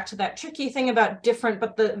 going back to that tricky thing about different,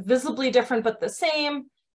 but visibly different, but the same,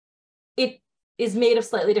 it is made of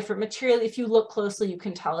slightly different material. If you look closely, you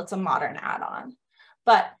can tell it's a modern add-on.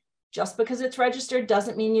 But just because it's registered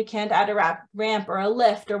doesn't mean you can't add a ramp or a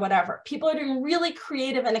lift or whatever. People are doing really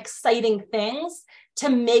creative and exciting things to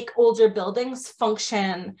make older buildings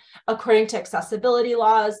function according to accessibility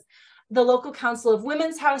laws. The local council of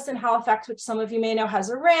Women's House in Halifax, which some of you may know, has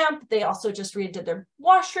a ramp. They also just redid their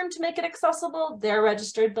washroom to make it accessible. They're a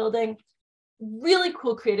registered building. Really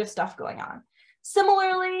cool creative stuff going on.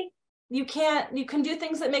 Similarly, you can do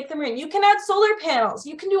things that make them green. You can add solar panels.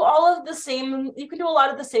 You can do all of the same, you can do a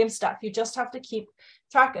lot of the same stuff. You just have to keep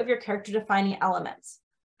track of your character defining elements.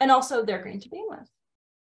 And also they're green to begin with.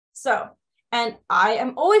 So, and I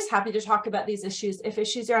am always happy to talk about these issues if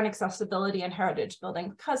issues are on accessibility and heritage building,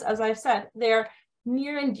 because as I've said, they're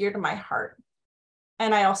near and dear to my heart.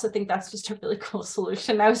 And I also think that's just a really cool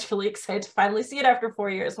solution. I was really excited to finally see it after 4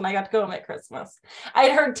 years when I got to go home at Christmas.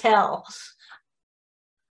 I'd heard tell.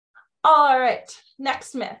 All right,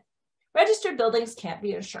 next myth. Registered buildings can't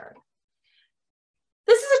be insured.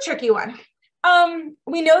 This is a tricky one.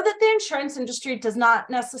 We know that the insurance industry does not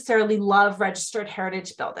necessarily love registered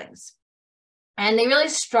heritage buildings, and they really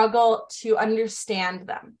struggle to understand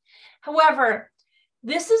them. However,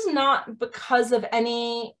 this is not because of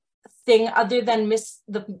anything other than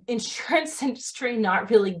the insurance industry not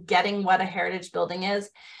really getting what a heritage building is.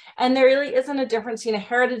 And there really isn't a difference between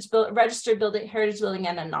a registered building, heritage building,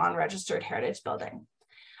 and a non-registered heritage building.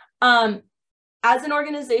 As an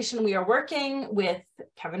organization, we are working with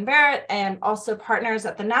Kevin Barrett and also partners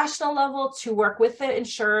at the national level to work with the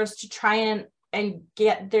insurers to try and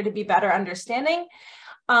get there to be better understanding.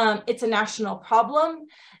 It's a national problem.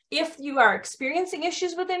 If you are experiencing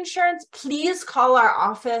issues with insurance, please call our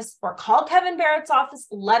office or call Kevin Barrett's office.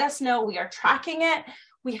 Let us know. We are tracking it.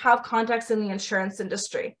 We have contacts in the insurance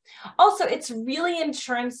industry. Also, it's really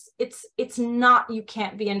insurance. It's not you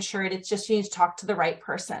can't be insured. It's just you need to talk to the right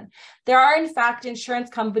person. There are, in fact,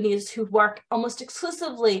 insurance companies who work almost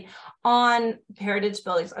exclusively on heritage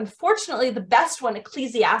buildings. Unfortunately, the best one,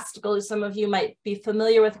 Ecclesiastical, who some of you might be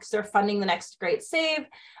familiar with because they're funding the next Great Save,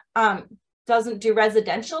 doesn't do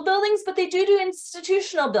residential buildings, but they do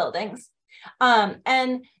institutional buildings.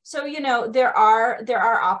 And so, you know, there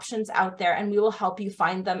are options out there and we will help you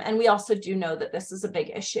find them. And we also do know that this is a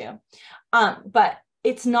big issue, but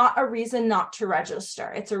it's not a reason not to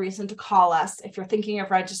register. It's a reason to call us if you're thinking of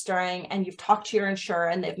registering and you've talked to your insurer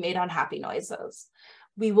and they've made unhappy noises.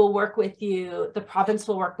 We will work with you. The province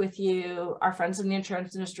will work with you. Our friends in the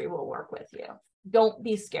insurance industry will work with you. Don't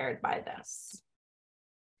be scared by this.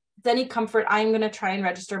 Any comfort, I'm going to try and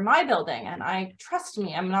register my building, and trust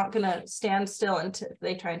me, I'm not going to stand still until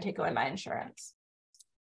they try and take away my insurance.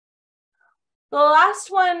 The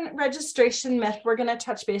last one, registration myth we're going to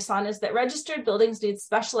touch base on is that registered buildings need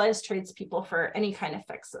specialized tradespeople for any kind of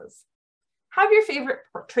fixes. Have your favorite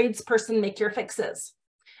tradesperson make your fixes.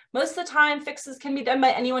 Most of the time, fixes can be done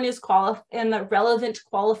by anyone who's in the relevant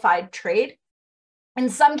qualified trade. In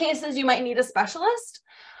some cases, you might need a specialist.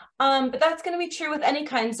 But that's going to be true with any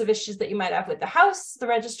kinds of issues that you might have with the house. The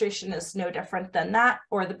registration is no different than that,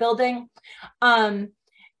 or the building.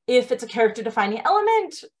 If it's a character defining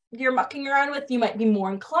element you're mucking around with, you might be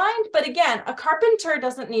more inclined. But again, a carpenter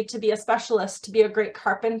doesn't need to be a specialist to be a great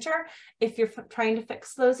carpenter. If you're trying to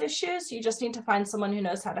fix those issues, you just need to find someone who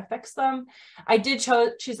knows how to fix them. I did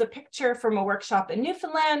choose a picture from a workshop in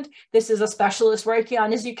Newfoundland. This is a specialist working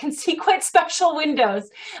on, as you can see, quite special windows.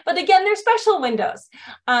 But again, they're special windows.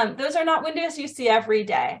 Those are not windows you see every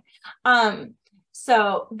day.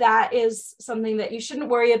 So that is something that you shouldn't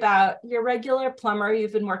worry about. Your regular plumber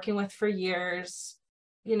you've been working with for years,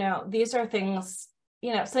 you know, these are things,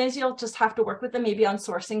 you know, sometimes you'll just have to work with them maybe on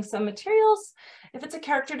sourcing some materials if it's a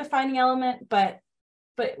character defining element, but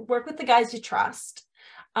work with the guys you trust.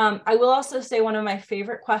 I will also say one of my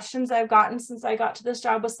favorite questions I've gotten since I got to this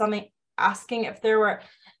job was somebody asking if there were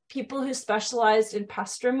people who specialized in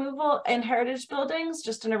pest removal in heritage buildings,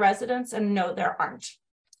 just in a residence, and no, there aren't.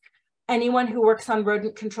 Anyone who works on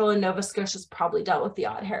rodent control in Nova Scotia has probably dealt with the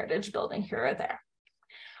odd heritage building here or there.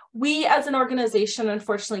 We as an organization,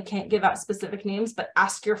 unfortunately, can't give out specific names, but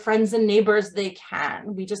ask your friends and neighbors, they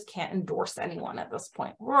can. We just can't endorse anyone at this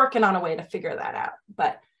point. We're working on a way to figure that out.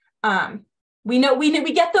 But We know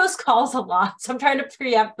we get those calls a lot, so I'm trying to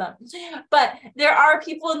preempt them. But there are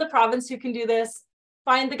people in the province who can do this.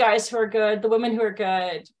 Find the guys who are good, the women who are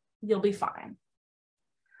good. You'll be fine.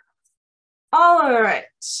 All right.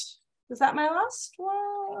 Is that my last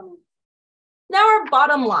one? Now our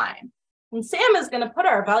bottom line. And Sam is going to put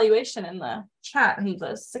our evaluation in the chat and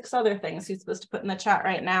the 6 other things he's supposed to put in the chat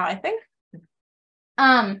right now, I think.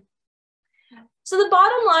 So the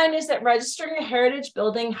bottom line is that registering a heritage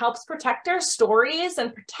building helps protect our stories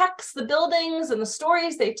and protects the buildings and the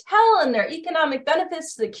stories they tell and their economic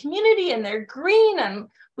benefits to the community, and they're green and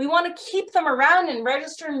we want to keep them around, and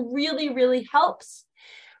registering really, really helps.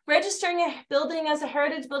 Registering a building as a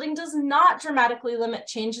heritage building does not dramatically limit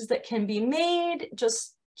changes that can be made.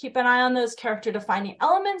 Just keep an eye on those character defining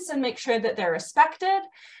elements and make sure that they're respected.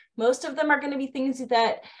 Most of them are going to be things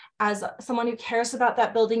that, as someone who cares about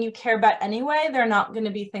that building, you care about anyway. They're not going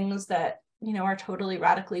to be things that, you know, are totally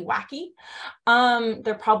radically wacky.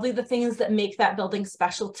 They're probably the things that make that building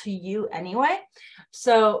special to you anyway.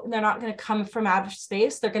 So they're not going to come from outer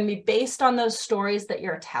space. They're going to be based on those stories that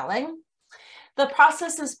you're telling. The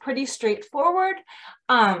process is pretty straightforward.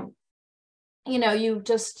 You know, you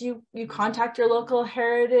contact your local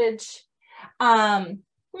heritage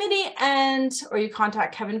committee, or you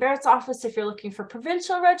contact Kevin Barrett's office if you're looking for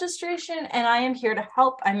provincial registration, and I am here to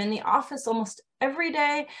help. I'm in the office almost every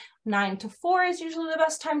day. 9 to 4 is usually the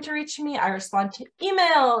best time to reach me. I respond to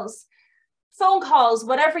emails, phone calls,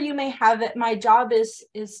 whatever you may have it. My job is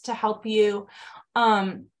to help you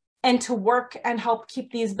and to work and help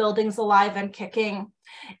keep these buildings alive and kicking.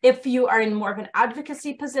 If you are in more of an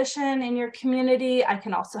advocacy position in your community, I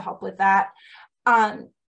can also help with that.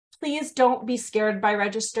 Please don't be scared by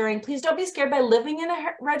registering. Please don't be scared by living in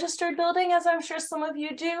a registered building, as I'm sure some of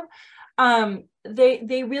you do.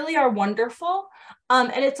 They really are wonderful.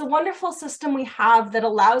 And it's a wonderful system we have that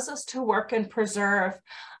allows us to work and preserve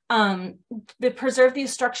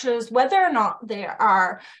these structures, whether or not they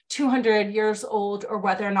are 200 years old or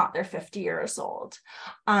whether or not they're 50 years old.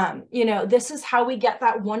 You know, this is how we get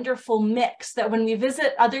that wonderful mix that when we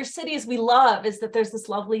visit other cities we love, is that there's this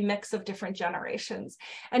lovely mix of different generations.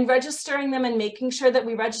 And registering them and making sure that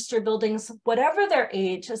we register buildings, whatever their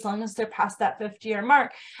age, as long as they're past that 50-year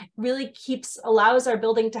mark, really allows our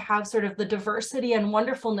building to have sort of the diversity and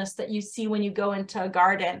wonderfulness that you see when you go into a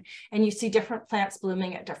garden and you see different plants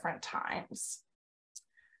blooming at different times.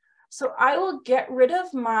 So I will get rid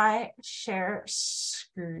of my share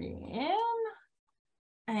screen,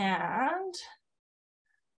 and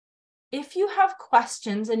if you have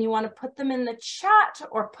questions and you want to put them in the chat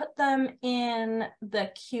or put them in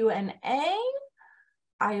the Q&A,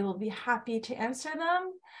 I will be happy to answer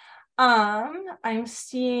them. I'm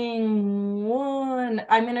seeing one.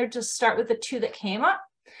 I'm going to just start with the 2 that came up.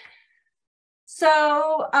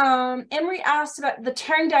 So Emery asked about the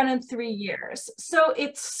tearing down in 3 years. So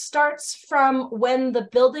it starts from when the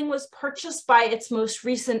building was purchased by its most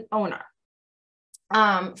recent owner.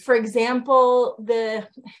 For example, the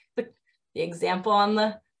example on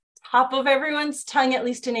the top of everyone's tongue, at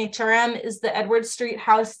least in HRM, is the Edward Street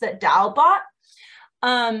house that Dal bought.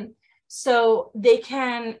 So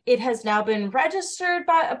it has now been registered,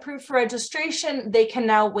 approved for registration. They can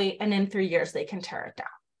now wait, and in 3 years they can tear it down.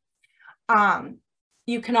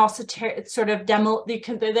 You can also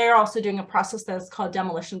they're also doing a process that's called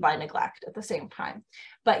demolition by neglect at the same time.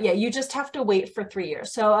 But yeah, you just have to wait for 3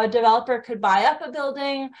 years. So a developer could buy up a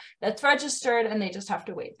building that's registered and they just have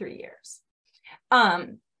to wait 3 years.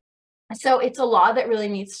 So it's a law that really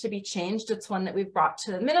needs to be changed. It's one that we've brought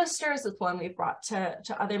to the ministers. It's one we've brought to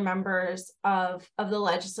other members of the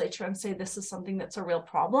legislature and say this is something that's a real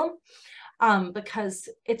problem. Because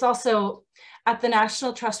it's also at the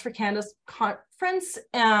National Trust for Canada's conference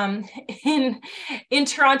in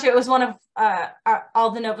Toronto. It was one of all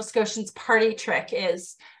the Nova Scotians' party trick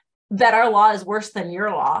is that our law is worse than your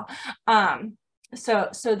law. So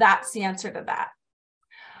that's the answer to that.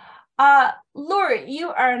 Lori, you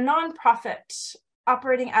are a nonprofit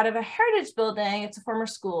operating out of a heritage building. It's a former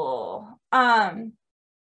school.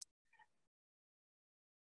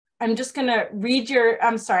 I'm just going to read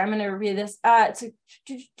I'm going to read this.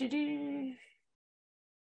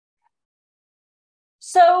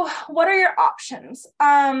 So what are your options?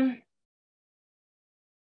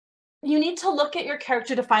 You need to look at your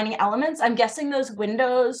character defining elements. I'm guessing those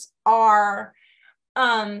windows are,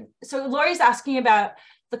 so Lori's asking about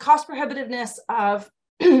the cost prohibitiveness of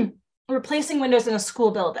replacing windows in a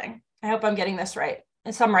school building. I hope I'm getting this right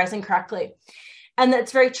and summarizing correctly. And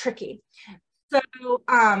that's very tricky. So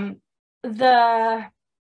the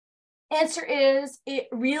answer is it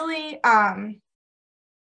really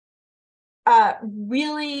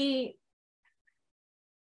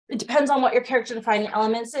it depends on what your character defining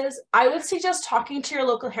elements is. I would suggest talking to your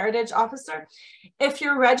local heritage officer. If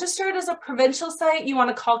you're registered as a provincial site, you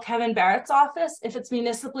want to call Kevin Barrett's office. If it's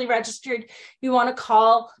municipally registered, you want to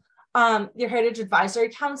call your Heritage Advisory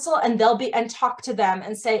Council, and talk to them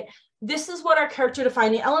and say, this is what our character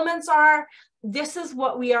defining elements are. This is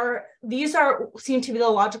what we are. These seem to be the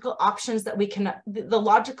logical options that we can, the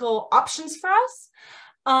logical options for us.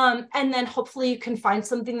 And then hopefully you can find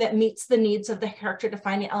something that meets the needs of the character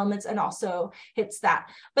defining elements and also hits that.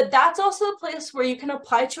 But that's also a place where you can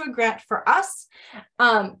apply to a grant for us,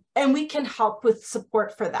 and we can help with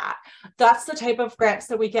support for that. That's the type of grants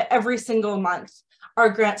that we get every single month, are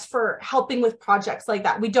grants for helping with projects like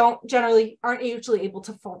that. We aren't usually able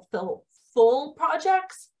to fulfill full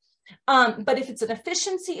projects. But if it's an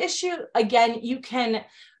efficiency issue, again, you can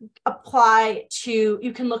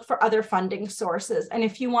look for other funding sources. And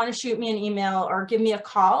if you want to shoot me an email or give me a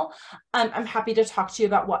call, I'm happy to talk to you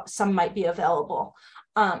about what some might be available.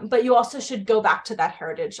 But you also should go back to that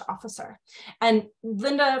heritage officer. And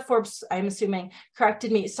Linda Forbes, I'm assuming,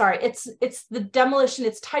 corrected me. Sorry, it's the demolition.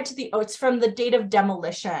 It's tied to it's from the date of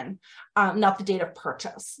demolition, not the date of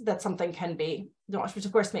purchase, that something can be demolished, which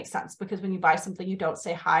of course makes sense, because when you buy something, you don't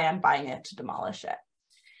say, hi, I'm buying it to demolish it.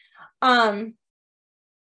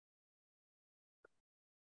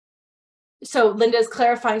 So Linda is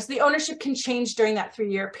clarifying, so the ownership can change during that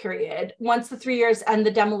 3-year period. Once the 3 years and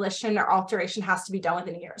the demolition or alteration has to be done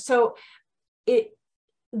within a year. So the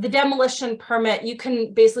demolition permit, you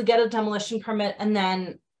can basically get a demolition permit and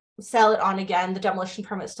then sell it on again. The demolition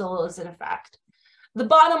permit still is in effect. The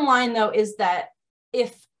bottom line though is that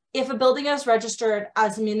if a building is registered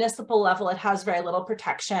as a municipal level, it has very little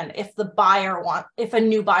protection. If a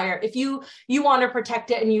new buyer, if you want to protect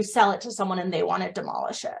it and you sell it to someone and they want to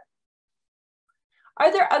demolish it.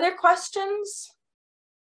 Are there other questions?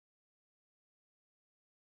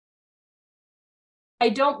 I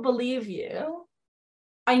don't believe you.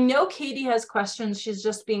 I know Katie has questions. She's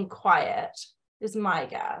just being quiet, is my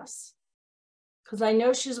guess. Because I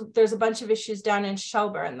know there's a bunch of issues down in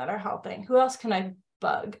Shelburne that are helping. Who else can I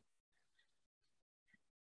bug?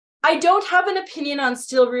 I don't have an opinion on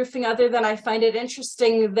steel roofing other than I find it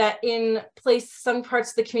interesting that in some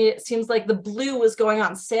parts of the community, it seems like the blue was going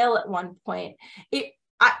on sale at one point.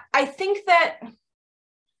 I think that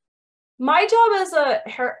my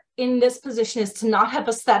job in this position is to not have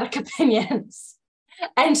aesthetic opinions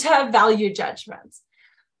and to have value judgments.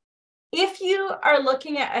 If you are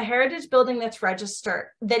looking at a heritage building that's registered,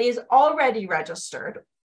 that is already registered,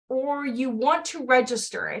 or you want to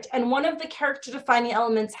register it, and one of the character defining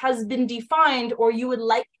elements has been defined, or you would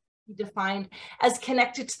like to be defined as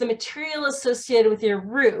connected to the material associated with your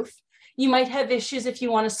roof, you might have issues if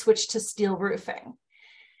you want to switch to steel roofing.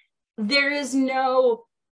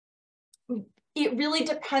 It really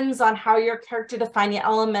depends on how your character defining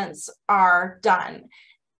elements are done,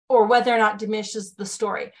 or whether or not diminishes the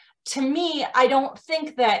story. To me, I don't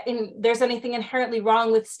think that there's anything inherently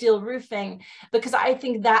wrong with steel roofing, because I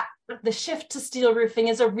think that the shift to steel roofing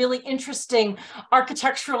is a really interesting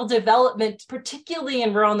architectural development, particularly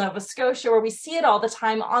in rural Nova Scotia, where we see it all the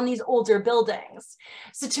time on these older buildings.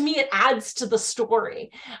 So to me, it adds to the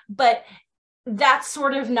story, but that's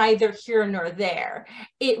sort of neither here nor there.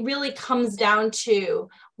 It really comes down to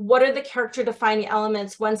what are the character defining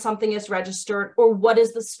elements when something is registered, or what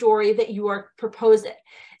is the story that you are proposing.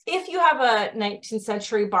 If you have a 19th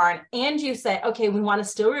century barn and you say, okay, we want a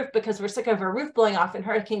steel roof because we're sick of our roof blowing off in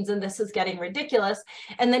hurricanes and this is getting ridiculous.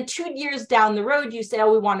 And then 2 years down the road, you say,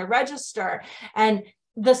 oh, we want to register, and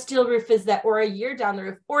the steel roof is that, or a year down the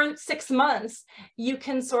road, or 6 months, you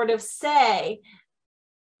can sort of say,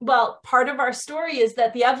 well, part of our story is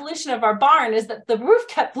that the evolution of our barn is that the roof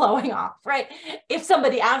kept blowing off, right? If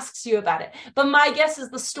somebody asks you about it. But my guess is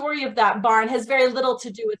the story of that barn has very little to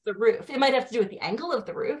do with the roof. It might have to do with the angle of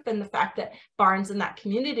the roof and the fact that barns in that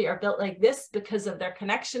community are built like this because of their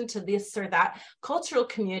connection to this or that cultural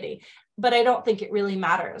community. But I don't think it really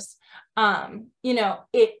matters. But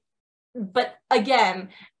again,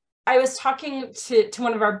 I was talking to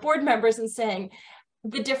one of our board members and saying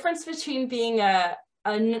the difference between being a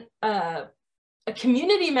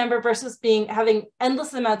community member versus having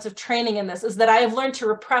endless amounts of training in this is that I have learned to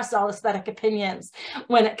repress all aesthetic opinions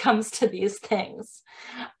when it comes to these things.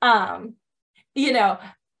 I'm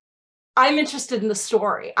interested in the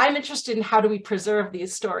story. I'm interested in how do we preserve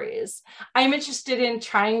these stories. I'm interested in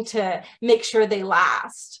trying to make sure they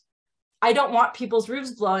last. I don't want people's roofs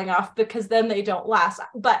blowing off because then they don't last.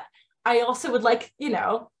 But I also would like,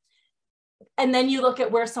 and then you look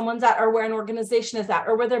at where someone's at, or where an organization is at,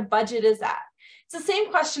 or where their budget is at. It's the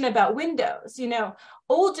same question about windows. You know,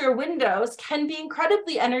 older windows can be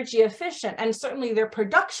incredibly energy efficient, and certainly their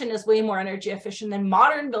production is way more energy efficient than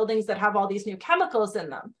modern buildings that have all these new chemicals in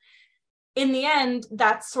them. In the end,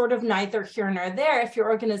 that's sort of neither here nor there. If your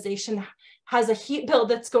organization has a heat bill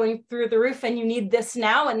that's going through the roof and you need this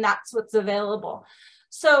now, and that's what's available.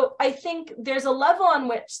 So I think there's a level on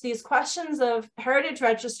which these questions of heritage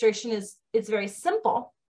registration is very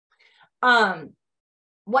simple.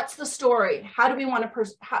 What's the story? How do we want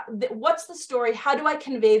to, what's the story? How do I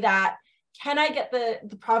convey that? Can I get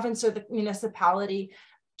the province or the municipality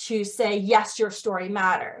to say, yes, your story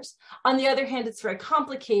matters? On the other hand, it's very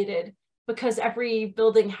complicated because every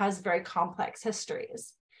building has very complex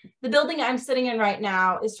histories. The building I'm sitting in right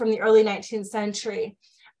now is from the early 19th century.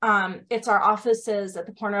 It's our offices at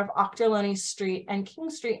the corner of Ochterlony Street and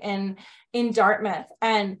King Street in Dartmouth.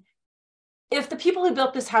 And if the people who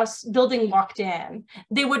built this building walked in,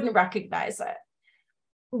 they wouldn't recognize it.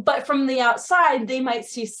 But from the outside, they might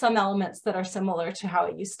see some elements that are similar to how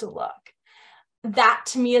it used to look. That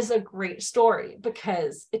to me is a great story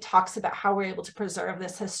because it talks about how we're able to preserve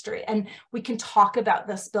this history, and we can talk about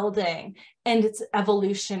this building and its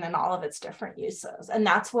evolution and all of its different uses. And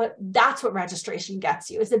that's what registration gets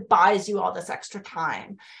you, is it buys you all this extra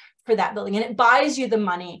time for that building, and it buys you the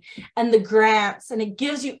money and the grants, and it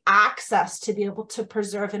gives you access to be able to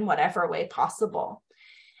preserve in whatever way possible.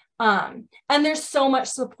 And there's so much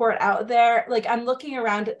support out there. Like, I'm looking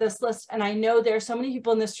around at this list, and I know there are so many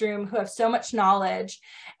people in this room who have so much knowledge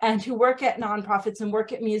and who work at nonprofits and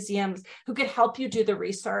work at museums who could help you do the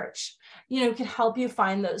research, you know, could help you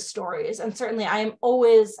find those stories. And certainly I am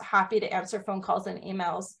always happy to answer phone calls and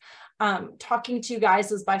emails. Talking to you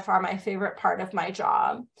guys is by far my favorite part of my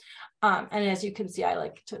job. And as you can see, I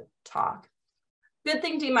like to talk. Good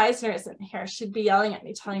thing Dee Meisner isn't here. She'd be yelling at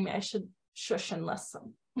me, telling me I should shush and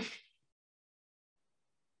listen.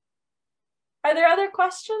 Are there other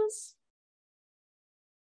questions?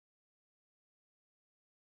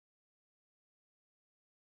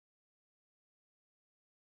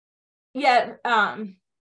 Yeah,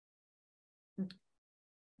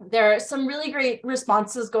 there are some really great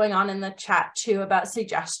responses going on in the chat too about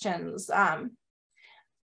suggestions.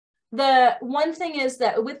 The one thing is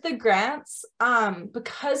that with the grants,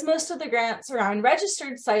 because most of the grants around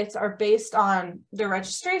registered sites are based on their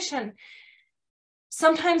registration,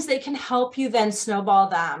 sometimes they can help you then snowball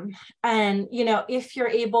them. And, you know, if you're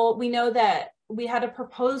able, we know that we had a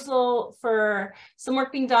proposal for some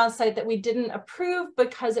work being done on site that we didn't approve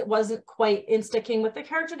because it wasn't quite in sticking with the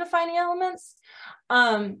character defining elements.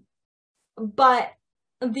 But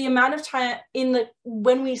the amount of time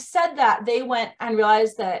when we said that, they went and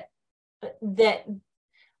realized that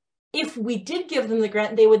if we did give them the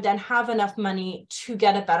grant, they would then have enough money to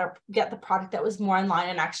get the product that was more in line,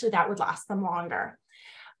 and actually that would last them longer.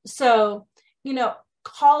 So, you know,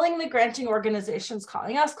 calling the granting organizations,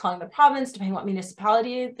 calling us, calling the province, depending what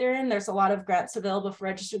municipality they're in, there's a lot of grants available for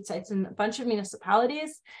registered sites in a bunch of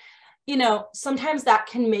municipalities. You know, sometimes that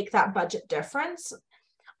can make that budget difference.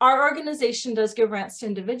 Our organization does give grants to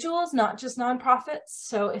individuals, not just nonprofits.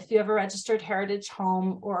 So if you have a registered heritage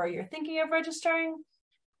home or you're thinking of registering,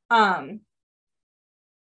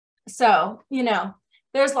 so, you know,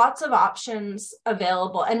 there's lots of options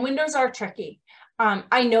available, and windows are tricky.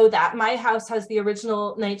 I know that my house has the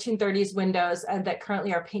original 1930s windows that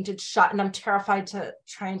currently are painted shut, and I'm terrified to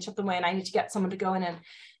try and chip them away, and I need to get someone to go in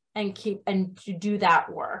and to do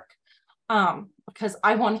that work, because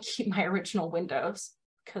I want to keep my original windows,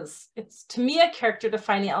 because it's, to me, a character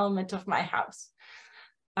defining element of my house.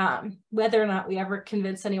 Whether or not we ever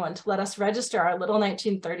convince anyone to let us register our little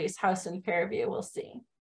 1930s house in Fairview, we'll see.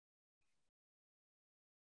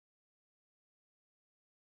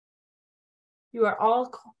 You are all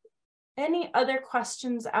cool. Any other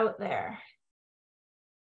questions out there?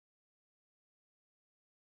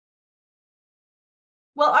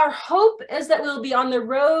 Well, our hope is that we'll be on the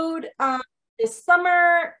road this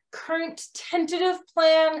summer. Current tentative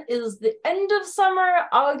plan is the end of summer,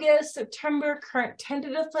 August, September. Current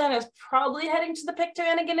tentative plan is probably heading to the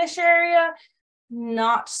Pictou-Antigonish area.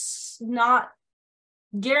 Not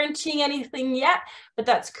guaranteeing anything yet, but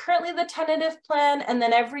that's currently the tentative plan. And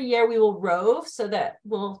then every year we will rove, so that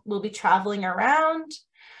we'll be traveling around.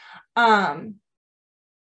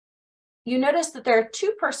 You notice that there are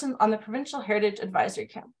 2 persons on the Provincial Heritage Advisory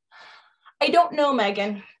Council. I don't know,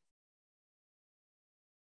 Megan,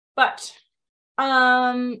 but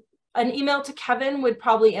an email to Kevin would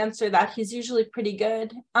probably answer that. He's usually pretty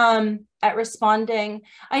good at responding.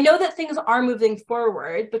 I know that things are moving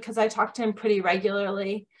forward because I talk to him pretty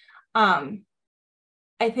regularly. And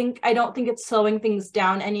I don't think it's slowing things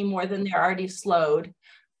down any more than they're already slowed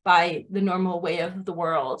by the normal way of the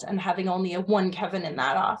world and having only one Kevin in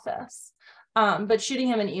that office. But shooting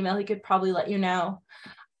him an email, he could probably let you know.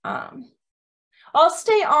 I'll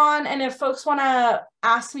stay on, and if folks want to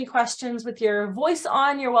ask me questions with your voice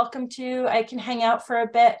on, you're welcome to. I can hang out for a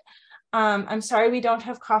bit. I'm sorry we don't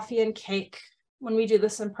have coffee and cake. When we do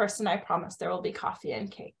this in person, I promise there will be coffee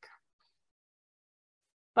and cake.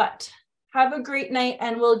 But have a great night,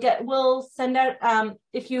 and we'll send out,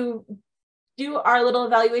 if you do our little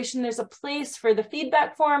evaluation, there's a place for the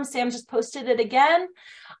feedback form. Sam just posted it again.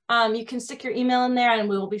 You can stick your email in there, and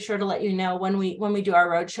we will be sure to let you know when we do our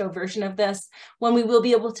roadshow version of this, when we will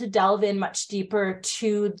be able to delve in much deeper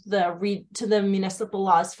to the municipal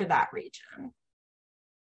laws for that region.